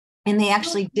PCRM, and they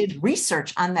actually did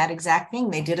research on that exact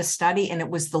thing. They did a study, and it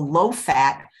was the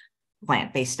low-fat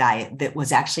plant-based diet that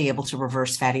was actually able to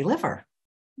reverse fatty liver.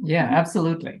 Yeah,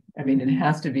 absolutely. I mean, it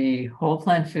has to be whole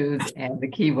plant foods and the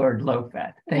keyword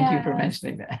low-fat. Thank you for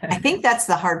mentioning that. I think that's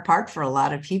the hard part for a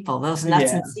lot of people. Those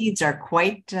nuts and seeds are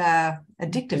quite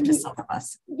addictive to some of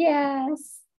us.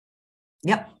 Yes.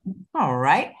 Yep. All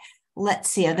right. Let's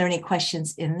see. Are there any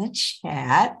questions in the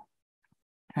chat?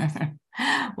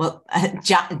 Well,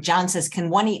 John says, can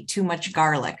one eat too much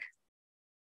garlic?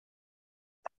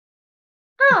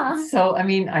 So, I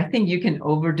mean, I think you can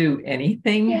overdo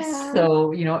anything. Yeah.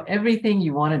 So, everything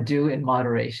you want to do in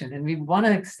moderation. And we want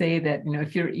to say that,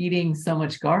 if you're eating so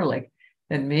much garlic,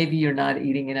 then maybe you're not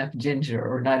eating enough ginger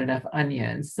or not enough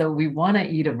onions. So we want to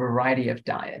eat a variety of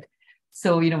diet.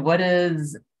 So, what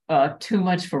is too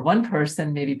much for one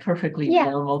person may be perfectly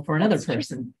normal for another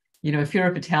person. If you're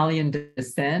of Italian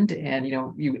descent and,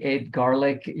 you ate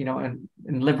garlic, in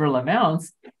liberal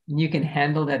amounts, you can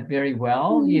handle that very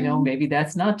well, maybe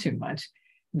that's not too much.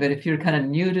 But if you're kind of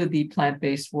new to the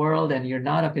plant-based world and you're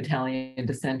not of Italian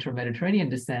descent or Mediterranean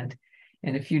descent,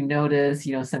 and if you notice,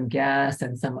 some gas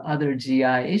and some other GI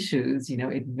issues,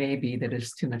 it may be that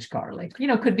it's too much garlic.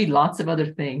 Could be lots of other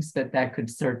things, but that could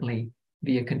certainly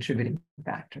be a contributing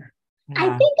factor.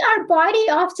 I think our body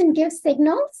often gives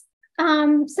signals.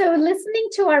 So listening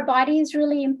to our body is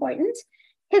really important.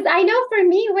 Because I know for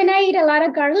me, when I eat a lot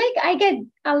of garlic, I get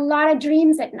a lot of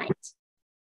dreams at night.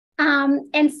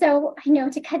 And so I know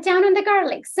to cut down on the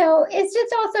garlic. So it's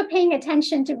just also paying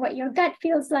attention to what your gut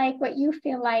feels like, what you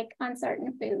feel like on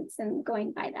certain foods and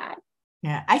going by that.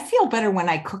 Yeah, I feel better when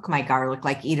I cook my garlic,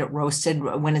 like eat it roasted.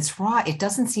 When it's raw, it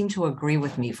doesn't seem to agree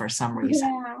with me for some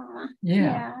reason.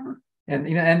 Yeah. And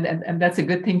and that's a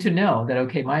good thing to know that,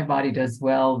 okay, my body does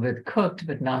well with cooked,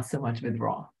 but not so much with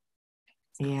raw.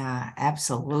 Yeah,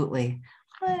 absolutely.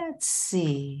 Let's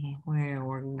see where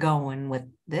we're going with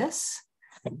this.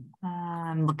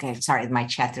 Okay, sorry, my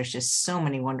chat, there's just so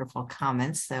many wonderful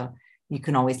comments, so you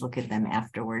can always look at them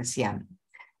afterwards. Yeah.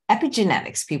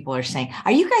 Epigenetics, people are saying.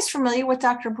 Are you guys familiar with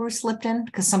Dr. Bruce Lipton?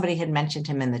 Because somebody had mentioned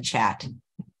him in the chat.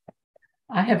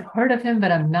 I have heard of him,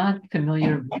 but I'm not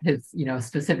familiar with his,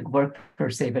 specific work per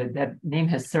se, but that name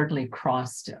has certainly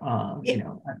crossed,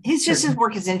 His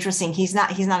work is interesting. He's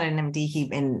not an MD.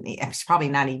 He's probably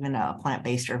not even a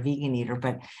plant-based or vegan eater,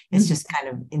 but it's just kind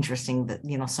of interesting that,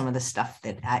 some of the stuff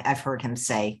that I've heard him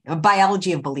say.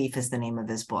 Biology of Belief is the name of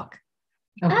his book.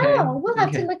 Okay. Oh, we'll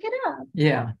have to look it up.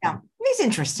 Yeah. He's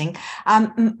interesting.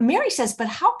 Mary says, but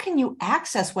how can you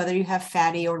access whether you have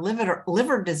fatty or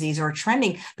liver disease or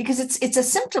trending? Because it's a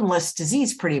symptomless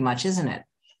disease pretty much, isn't it?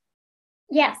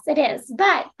 Yes, it is.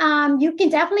 But you can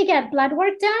definitely get blood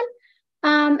work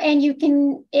done. And you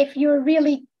can, if you're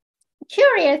really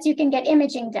curious, you can get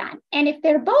imaging done. And if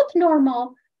they're both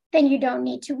normal, then you don't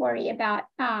need to worry about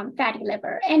fatty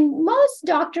liver. And most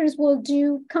doctors will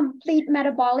do complete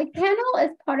metabolic panel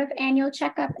as part of annual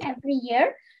checkup every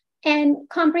year. And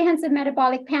comprehensive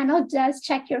metabolic panel does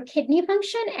check your kidney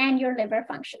function and your liver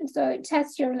function. So it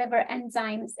tests your liver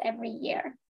enzymes every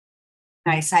year.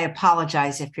 Nice. I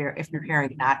apologize if you're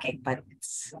hearing knocking, but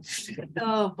it's,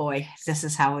 oh boy, this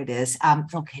is how it is.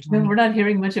 Okay. No, we're not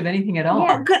hearing much of anything at all.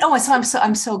 Yeah, good. Oh, so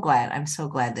I'm so glad. I'm so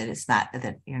glad that it's not,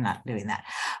 that you're not doing that.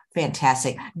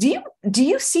 Fantastic. Do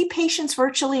you see patients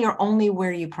virtually or only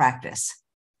where you practice?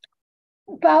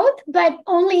 Both, but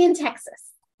only in Texas.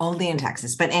 Only in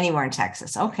Texas, but anywhere in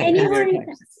Texas. Okay. Anywhere in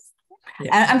Texas.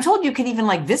 Yeah. And I'm told you could even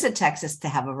like visit Texas to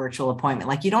have a virtual appointment.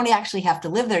 Like you don't actually have to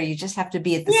live there. You just have to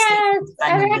be at the Yes,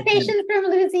 state. I've had patients from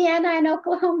Louisiana and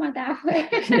Oklahoma that way.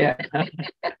 Yeah.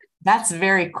 That's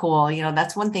very cool. You know,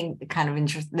 that's one thing kind of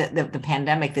interesting. The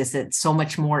pandemic is that so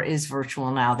much more is virtual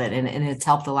now that, and it's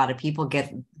helped a lot of people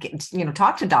get,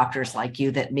 talk to doctors like you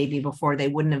that maybe before they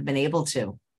wouldn't have been able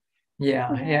to.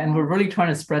 Yeah. And we're really trying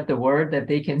to spread the word that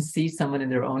they can see someone in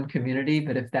their own community.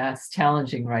 But if that's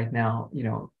challenging right now,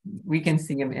 we can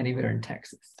see them anywhere in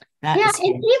Texas. And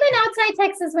even outside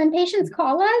Texas, when patients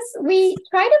call us, we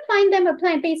try to find them a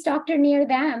plant-based doctor near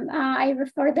them. I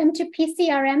refer them to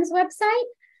PCRM's website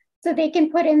so they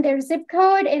can put in their zip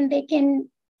code and they can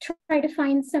try to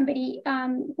find somebody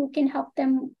who can help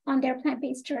them on their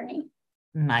plant-based journey.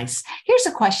 Nice. Here's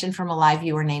a question from a live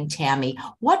viewer named Tammy.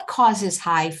 What causes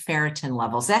high ferritin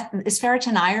levels? Is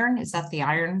ferritin iron? Is that the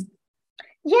iron?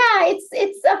 Yeah,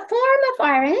 it's a form of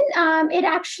iron. It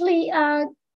actually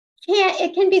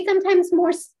can be sometimes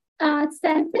more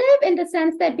sensitive in the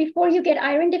sense that before you get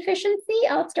iron deficiency,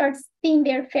 I'll start seeing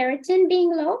their ferritin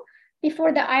being low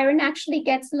before the iron actually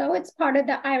gets low. It's part of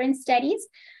the iron studies.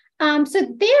 So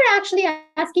they're actually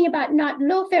asking about not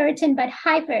low ferritin, but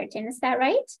high ferritin. Is that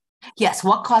right? Yes.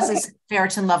 What causes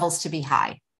ferritin levels to be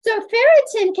high? So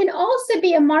ferritin can also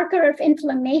be a marker of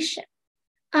inflammation.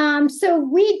 So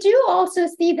we do also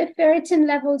see the ferritin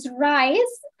levels rise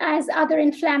as other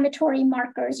inflammatory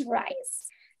markers rise.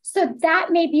 So that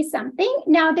may be something.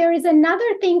 Now, there is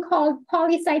another thing called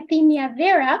polycythemia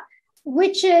vera,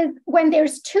 which is when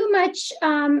there's too much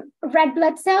red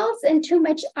blood cells and too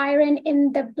much iron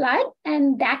in the blood,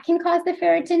 and that can cause the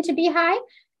ferritin to be high.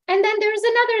 And then there's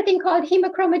another thing called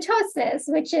hemochromatosis,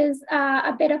 which is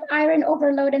a bit of iron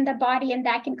overload in the body, and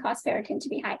that can cause ferritin to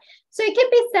be high. So it can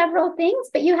be several things,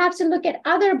 but you have to look at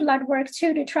other blood work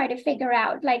too to try to figure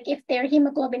out, like if their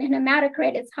hemoglobin and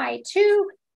hematocrit is high too,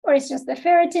 or it's just the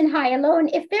ferritin high alone.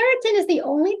 If ferritin is the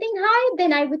only thing high,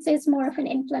 then I would say it's more of an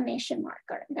inflammation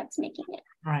marker that's making it.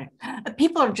 Right.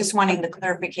 People are just wanting the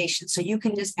clarification. So you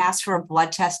can just ask for a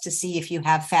blood test to see if you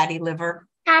have fatty liver?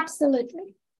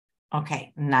 Absolutely.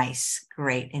 Okay, nice,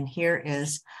 great. And here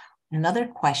is another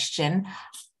question.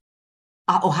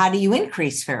 How do you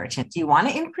increase ferritin? Do you want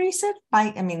to increase it?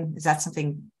 Is that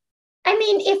something?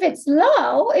 If it's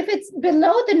low, if it's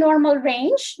below the normal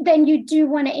range, then you do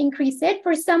want to increase it.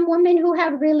 For some women who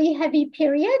have really heavy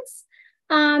periods,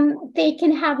 they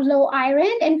can have low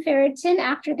iron and ferritin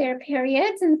after their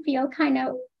periods and feel kind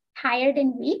of tired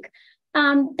and weak.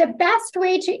 The best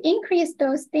way to increase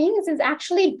those things is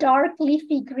actually dark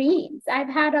leafy greens. I've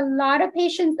had a lot of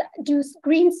patients do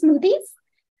green smoothies.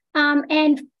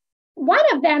 And one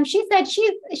of them, she said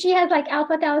she has like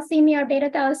alpha thalassemia or beta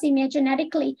thalassemia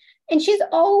genetically. And she's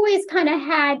always kind of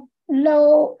had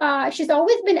low, she's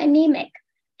always been anemic.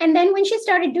 And then when she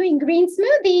started doing green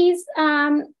smoothies,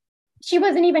 she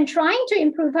wasn't even trying to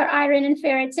improve her iron and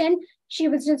ferritin. She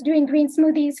was just doing green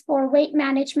smoothies for weight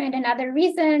management and other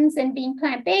reasons and being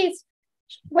plant-based.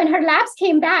 When her labs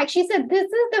came back, she said, this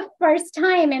is the first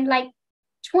time in like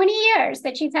 20 years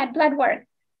that she's had blood work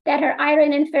that her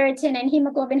iron and ferritin and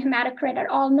hemoglobin hematocrit are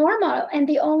all normal. And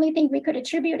the only thing we could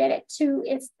attribute it to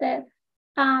is the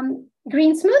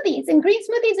green smoothies. And green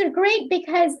smoothies are great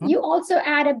because you also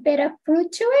add a bit of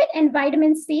fruit to it, and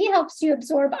vitamin C helps you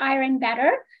absorb iron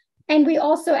better. And we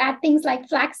also add things like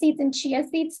flax seeds and chia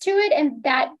seeds to it, and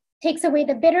that takes away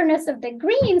the bitterness of the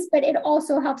greens, but it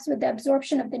also helps with the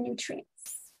absorption of the nutrients.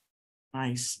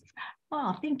 Nice.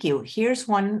 Oh, thank you. Here's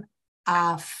one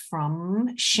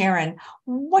from Sharon.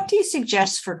 What do you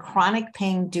suggest for chronic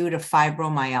pain due to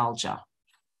fibromyalgia?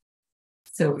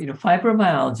 So,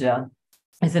 fibromyalgia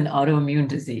is an autoimmune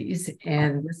disease,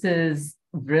 and this is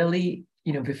really,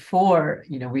 before,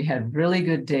 we had really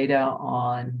good data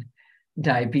on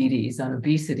diabetes, on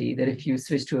obesity, that if you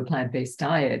switch to a plant-based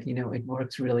diet, it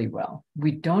works really well.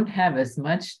 We don't have as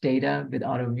much data with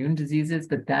autoimmune diseases,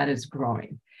 but that is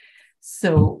growing.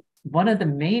 So one of the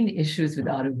main issues with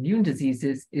autoimmune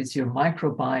diseases is your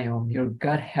microbiome, your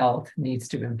gut health needs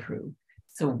to improve.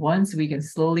 So once we can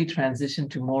slowly transition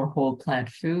to more whole plant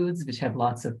foods, which have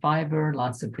lots of fiber,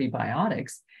 lots of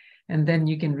prebiotics, and then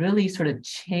you can really sort of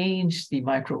change the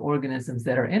microorganisms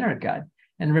that are in our gut.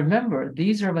 And remember,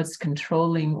 these are what's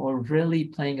controlling or really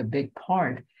playing a big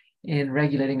part in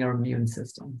regulating our immune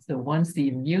system. So once the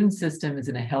immune system is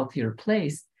in a healthier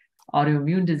place,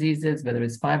 autoimmune diseases, whether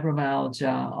it's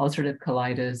fibromyalgia, ulcerative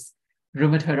colitis,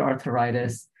 rheumatoid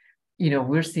arthritis,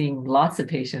 we're seeing lots of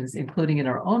patients, including in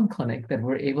our own clinic, that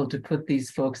we're able to put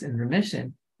these folks in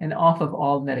remission and off of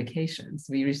all medications.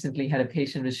 We recently had a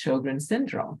patient with Sjogren's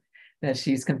syndrome that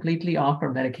she's completely off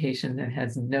her medication and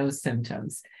has no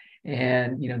symptoms.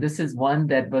 And, this is one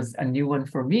that was a new one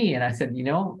for me. And I said,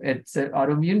 it's an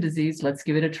autoimmune disease. Let's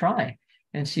give it a try.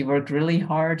 And she worked really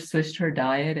hard, switched her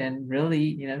diet, and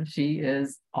really, she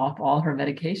is off all her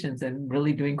medications and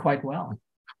really doing quite well.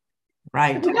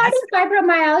 Right. Regarding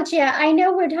fibromyalgia, I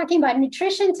know we're talking about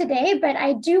nutrition today, but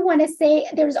I do want to say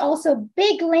there's also a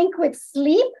big link with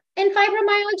sleep in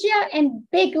fibromyalgia and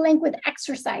big link with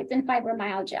exercise in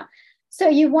fibromyalgia. So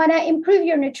you want to improve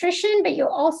your nutrition, but you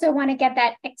also want to get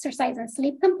that exercise and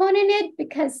sleep component in it,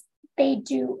 because they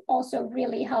do also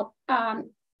really help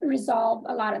resolve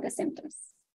a lot of the symptoms.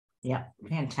 Yeah,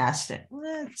 fantastic.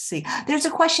 Let's see. There's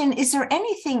a question. Is there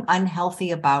anything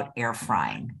unhealthy about air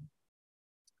frying?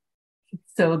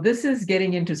 So this is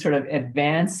getting into sort of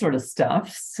advanced sort of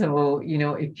stuff. So,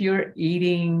 if you're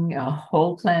eating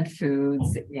whole plant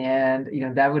foods, and,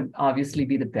 that would obviously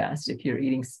be the best. If you're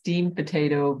eating steamed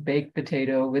potato, baked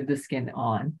potato with the skin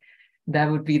on,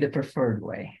 that would be the preferred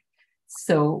way.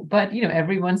 So, but,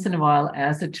 every once in a while,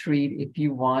 as a treat, if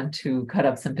you want to cut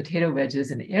up some potato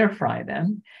wedges and air fry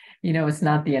them, it's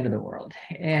not the end of the world.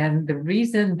 And the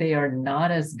reason they are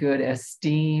not as good as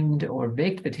steamed or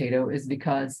baked potato is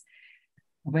because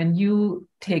when you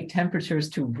take temperatures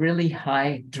to really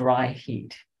high dry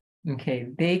heat, okay,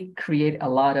 they create a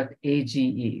lot of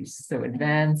AGEs, so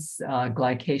advanced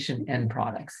glycation end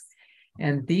products.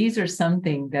 And these are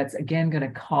something that's, again, going to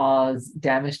cause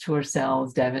damage to our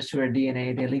cells, damage to our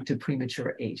DNA. They lead to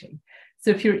premature aging.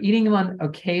 So if you're eating them on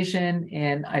occasion,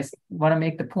 and I want to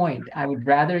make the point, I would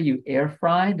rather you air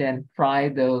fry than fry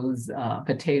those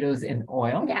potatoes in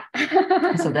oil.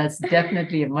 Yeah. So that's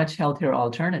definitely a much healthier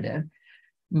alternative.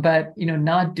 But,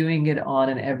 not doing it on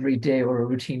an everyday or a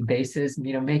routine basis,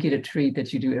 make it a treat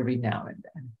that you do every now and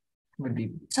then would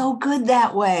be so good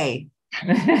that way.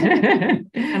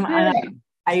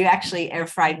 I actually air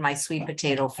fried my sweet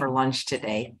potato for lunch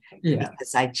today. Yeah.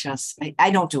 Because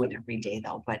I don't do it every day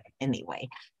though. But anyway,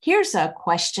 here's a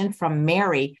question from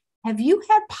Mary. Have you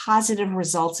had positive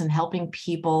results in helping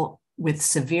people with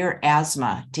severe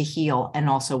asthma to heal, and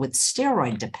also with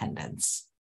steroid dependence?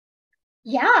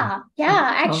 Yeah.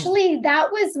 Actually,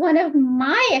 that was one of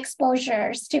my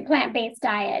exposures to plant-based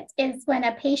diets, is when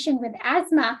a patient with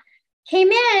asthma came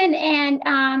in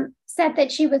and said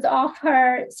that she was off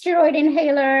her steroid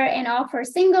inhaler and off her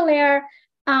single air.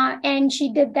 And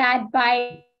she did that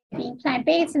by being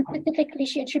plant-based, and specifically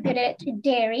she attributed it to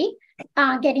dairy,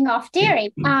 getting off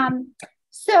dairy.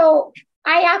 So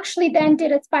I actually then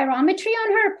did a spirometry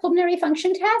on her pulmonary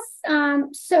function test.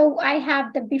 So I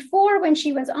have the before when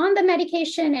she was on the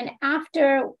medication and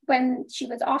after when she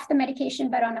was off the medication,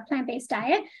 but on a plant-based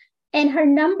diet. And her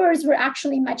numbers were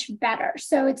actually much better.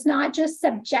 So it's not just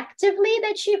subjectively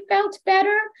that she felt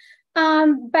better,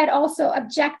 but also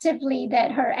objectively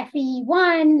that her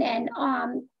FEV1 and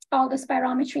all the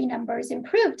spirometry numbers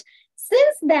improved.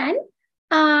 Since then,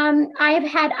 I have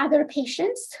had other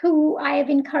patients who I have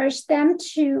encouraged them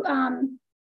to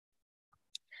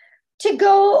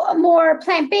go more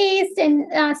plant-based,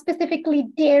 and specifically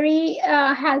dairy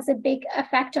has a big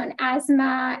effect on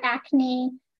asthma,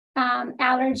 acne,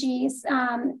 allergies.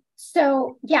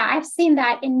 So yeah, I've seen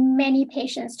that in many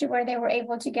patients to where they were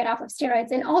able to get off of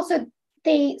steroids. And also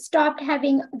they stopped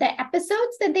having the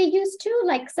episodes that they used to,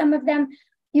 like some of them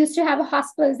used to have a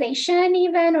hospitalization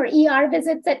even, or ER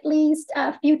visits at least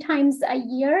a few times a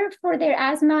year for their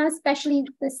asthma, especially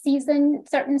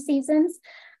certain seasons.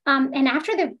 And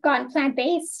after they've gone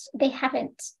plant-based, they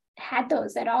haven't had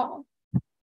those at all.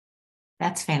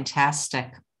 That's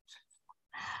fantastic.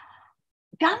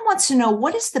 John wants to know,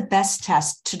 what is the best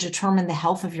test to determine the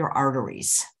health of your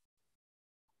arteries?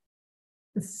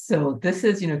 So this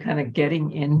is, kind of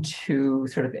getting into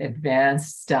sort of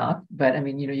advanced stuff, but I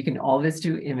mean, you can always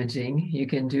do imaging, you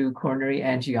can do coronary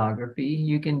angiography,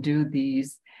 you can do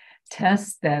these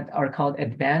tests that are called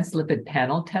advanced lipid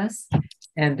panel tests.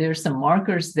 And there's some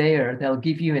markers there that'll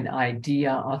give you an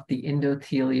idea of the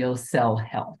endothelial cell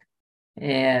health.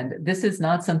 And this is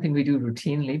not something we do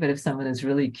routinely, but if someone is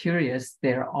really curious,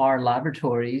 there are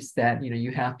laboratories that,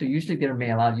 you have to, usually they're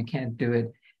mail out, you can't do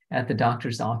it at the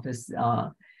doctor's office.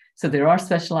 So there are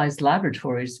specialized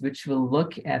laboratories which will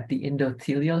look at the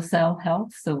endothelial cell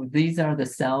health. So these are the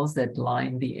cells that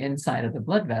line the inside of the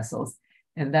blood vessels.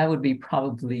 And that would be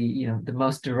probably, the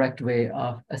most direct way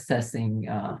of assessing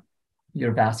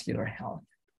your vascular health.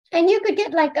 And you could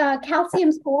get like a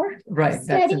calcium score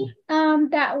study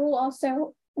that will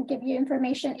also give you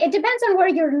information. It depends on where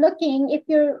you're looking. If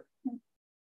you're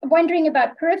wondering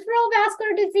about peripheral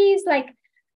vascular disease, like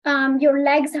your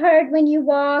legs hurt when you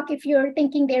walk, if you're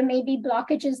thinking there may be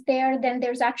blockages there, then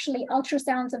there's actually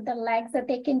ultrasounds of the legs that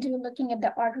they can do, looking at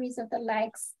the arteries of the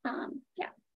legs. Yeah.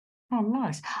 Oh,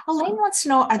 nice. Elaine wants to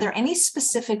know, are there any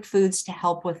specific foods to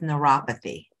help with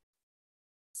neuropathy?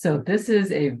 So this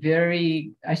is a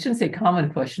very, I shouldn't say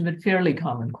common question, but fairly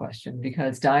common question,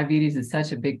 because diabetes is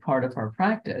such a big part of our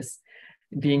practice,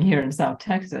 being here in South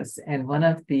Texas. And one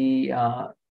of the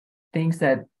things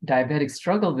that diabetics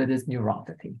struggle with is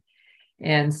neuropathy.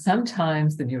 And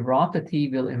sometimes the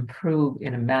neuropathy will improve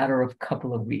in a matter of a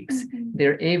couple of weeks. Mm-hmm.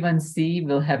 Their A1C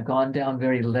will have gone down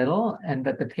very little,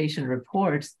 but the patient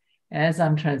reports, as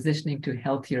I'm transitioning to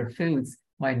healthier foods,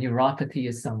 my neuropathy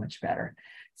is so much better.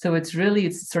 So it's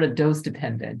sort of dose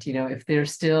dependent. If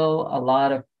there's still a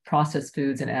lot of processed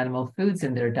foods and animal foods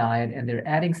in their diet and they're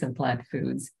adding some plant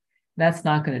foods, that's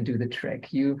not going to do the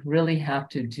trick. You really have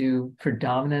to do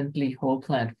predominantly whole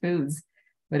plant foods.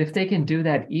 But if they can do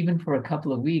that even for a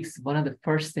couple of weeks, one of the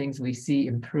first things we see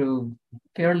improve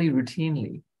fairly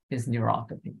routinely is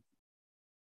neuropathy.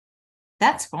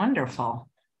 That's wonderful.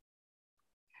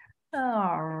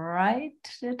 All right.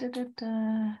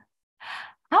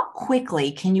 How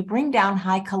quickly can you bring down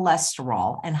high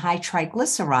cholesterol and high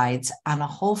triglycerides on a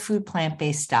whole food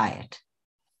plant-based diet?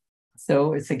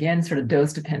 So it's again sort of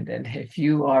dose dependent. If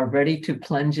you are ready to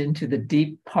plunge into the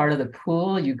deep part of the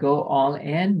pool, you go all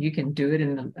in, you can do it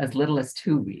in as little as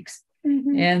 2 weeks.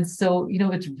 Mm-hmm. And so,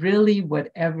 it's really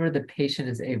whatever the patient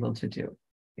is able to do.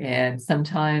 And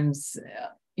sometimes,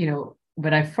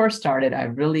 when I first started, I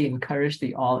really encouraged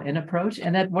the all-in approach,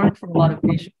 and that worked for a lot of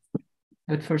patients.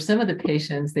 But for some of the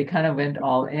patients, they kind of went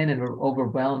all in and were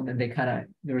overwhelmed, and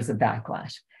there was a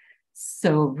backlash.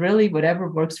 So really, whatever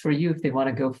works for you, if they want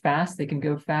to go fast, they can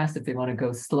go fast. If they want to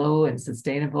go slow and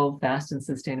sustainable, fast and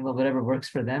sustainable, whatever works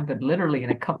for them, but literally in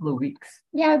a couple of weeks.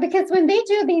 Yeah, because when they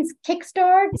do these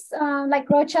kickstarts, like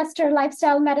Rochester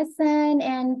Lifestyle Medicine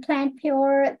and Plant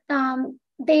Pure,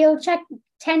 they'll check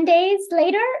 10 days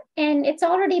later and it's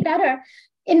already better.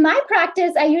 In my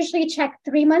practice, I usually check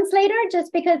 3 months later,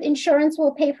 just because insurance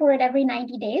will pay for it every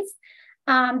 90 days.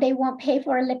 They won't pay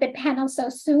for a lipid panel so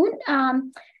soon.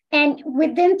 And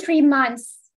within 3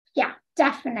 months, yeah,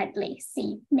 definitely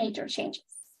see major changes.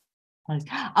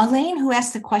 Elaine, who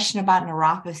asked the question about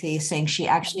neuropathy, is saying she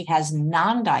actually has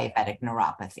non-diabetic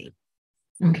neuropathy.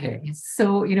 Okay,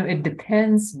 so, it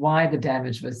depends why the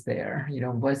damage was there.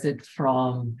 Was it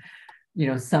from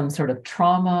some sort of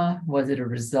trauma? Was it a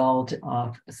result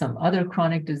of some other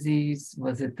chronic disease?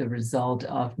 Was it the result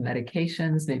of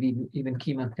medications, maybe even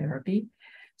chemotherapy?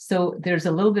 So there's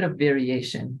a little bit of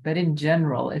variation, but in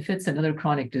general, if it's another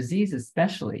chronic disease,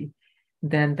 especially,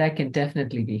 then that can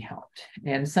definitely be helped.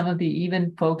 And some of the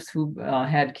even folks who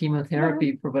had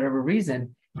chemotherapy for whatever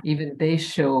reason, even they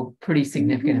show pretty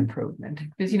significant improvement,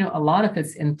 because, a lot of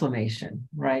it's inflammation,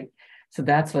 right? So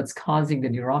that's what's causing the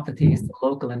neuropathy, is the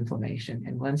local inflammation.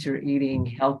 And once you're eating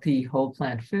healthy whole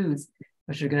plant foods,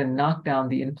 which are going to knock down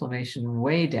the inflammation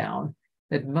way down,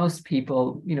 that most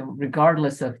people,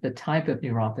 regardless of the type of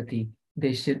neuropathy,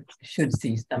 they should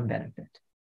see some benefit.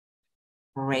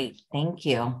 Great, thank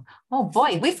you. Oh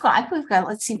boy, we've got.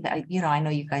 Let's see. I know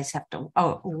you guys have to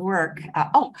work.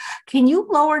 Can you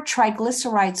lower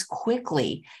triglycerides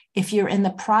quickly if you're in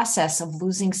the process of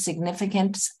losing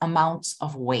significant amounts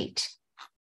of weight?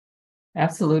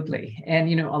 Absolutely, and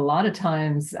a lot of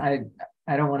times I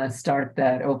don't want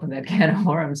to open that can of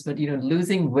worms, but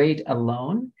losing weight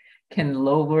alone can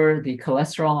lower the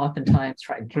cholesterol, oftentimes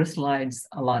triglycerides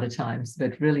a lot of times,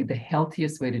 but really the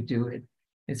healthiest way to do it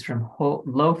is from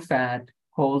low-fat,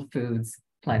 whole foods,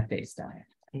 plant-based diet.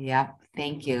 Yeah,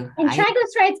 thank you. And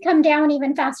triglycerides come down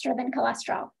even faster than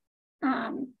cholesterol.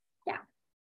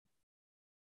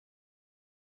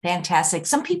 Fantastic.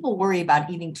 Some people worry about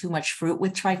eating too much fruit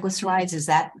with triglycerides. Is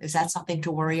that something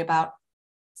to worry about?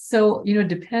 So, it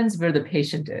depends where the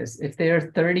patient is. If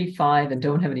they're 35 and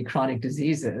don't have any chronic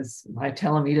diseases, I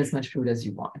tell them eat as much fruit as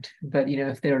you want. But,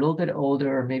 if they're a little bit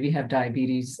older or maybe have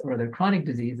diabetes or other chronic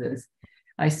diseases,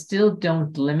 I still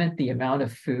don't limit the amount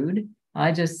of food.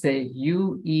 I just say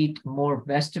you eat more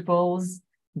vegetables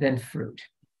than fruit.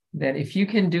 Then if you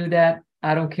can do that,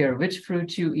 I don't care which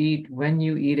fruit you eat, when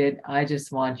you eat it. I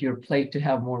just want your plate to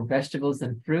have more vegetables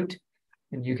than fruit,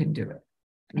 and you can do it.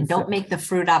 And don't make the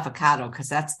fruit avocado, because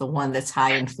that's the one that's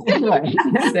high in fat. Right.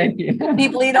 Thank you.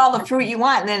 People eat all the fruit you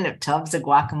want, and then tubs of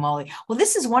guacamole. Well,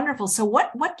 this is wonderful. So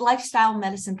what lifestyle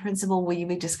medicine principle will you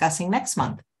be discussing next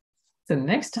month? So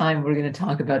next time, we're going to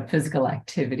talk about physical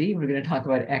activity. We're going to talk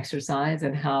about exercise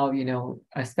and how,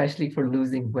 especially for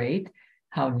losing weight,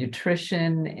 how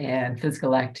nutrition and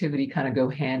physical activity kind of go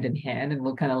hand in hand. And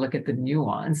we'll kind of look at the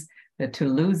nuance that to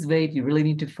lose weight, you really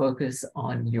need to focus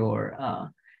on your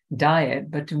diet,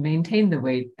 but to maintain the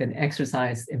weight, then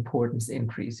exercise importance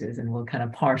increases. And we'll kind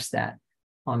of parse that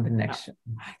on the next show.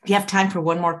 Do you have time for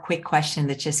one more quick question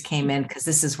that just came in? Because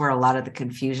this is where a lot of the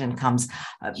confusion comes.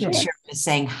 Sure. Sharon is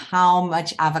saying, how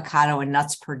much avocado and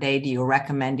nuts per day do you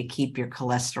recommend to keep your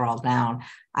cholesterol down?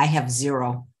 I have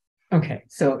 0. Okay.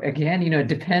 So again, it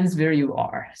depends where you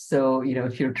are. So,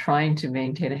 if you're trying to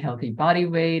maintain a healthy body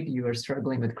weight, you are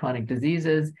struggling with chronic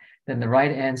diseases, then the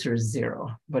right answer is 0.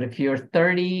 But if you're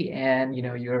 30 and,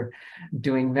 you're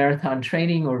doing marathon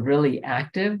training or really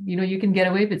active, you can get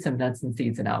away with some nuts and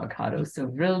seeds and avocados. So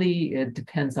really it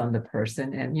depends on the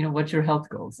person and, what your health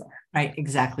goals are. Right.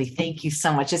 Exactly. Thank you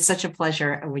so much. It's such a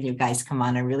pleasure when you guys come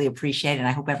on. I really appreciate it. And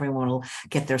I hope everyone will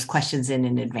get their questions in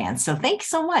advance. So thank you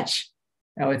so much.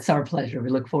 Oh, it's our pleasure. We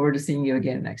look forward to seeing you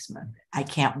again next month. I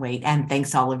can't wait. And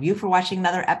thanks all of you for watching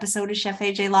another episode of Chef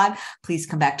AJ Live. Please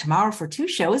come back tomorrow for 2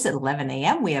 shows at 11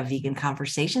 a.m. We have Vegan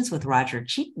Conversations with Roger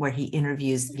Cheek, where he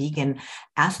interviews vegan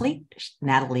athlete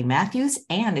Natalie Matthews.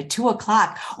 And at 2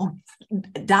 o'clock,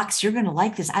 docs, you're going to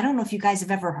like this. I don't know if you guys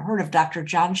have ever heard of Dr.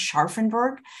 John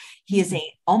Scharfenberg. He is a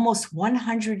almost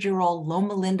 100-year-old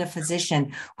Loma Linda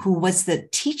physician who was the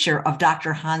teacher of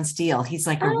Dr. Hans Diehl. He's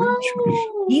like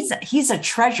he's a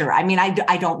treasure. I mean,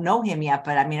 I don't know him yet,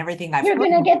 but I mean, everything I've You're heard.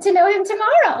 going to get to know him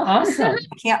tomorrow. Awesome.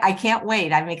 I can't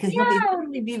wait. I mean, because he'll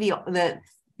literally be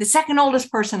the second oldest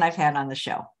person I've had on the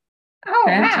show. Oh,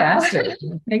 fantastic.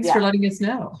 Wow. Thanks for letting us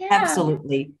know. Yeah.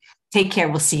 Absolutely. Take care.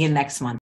 We'll see you next month.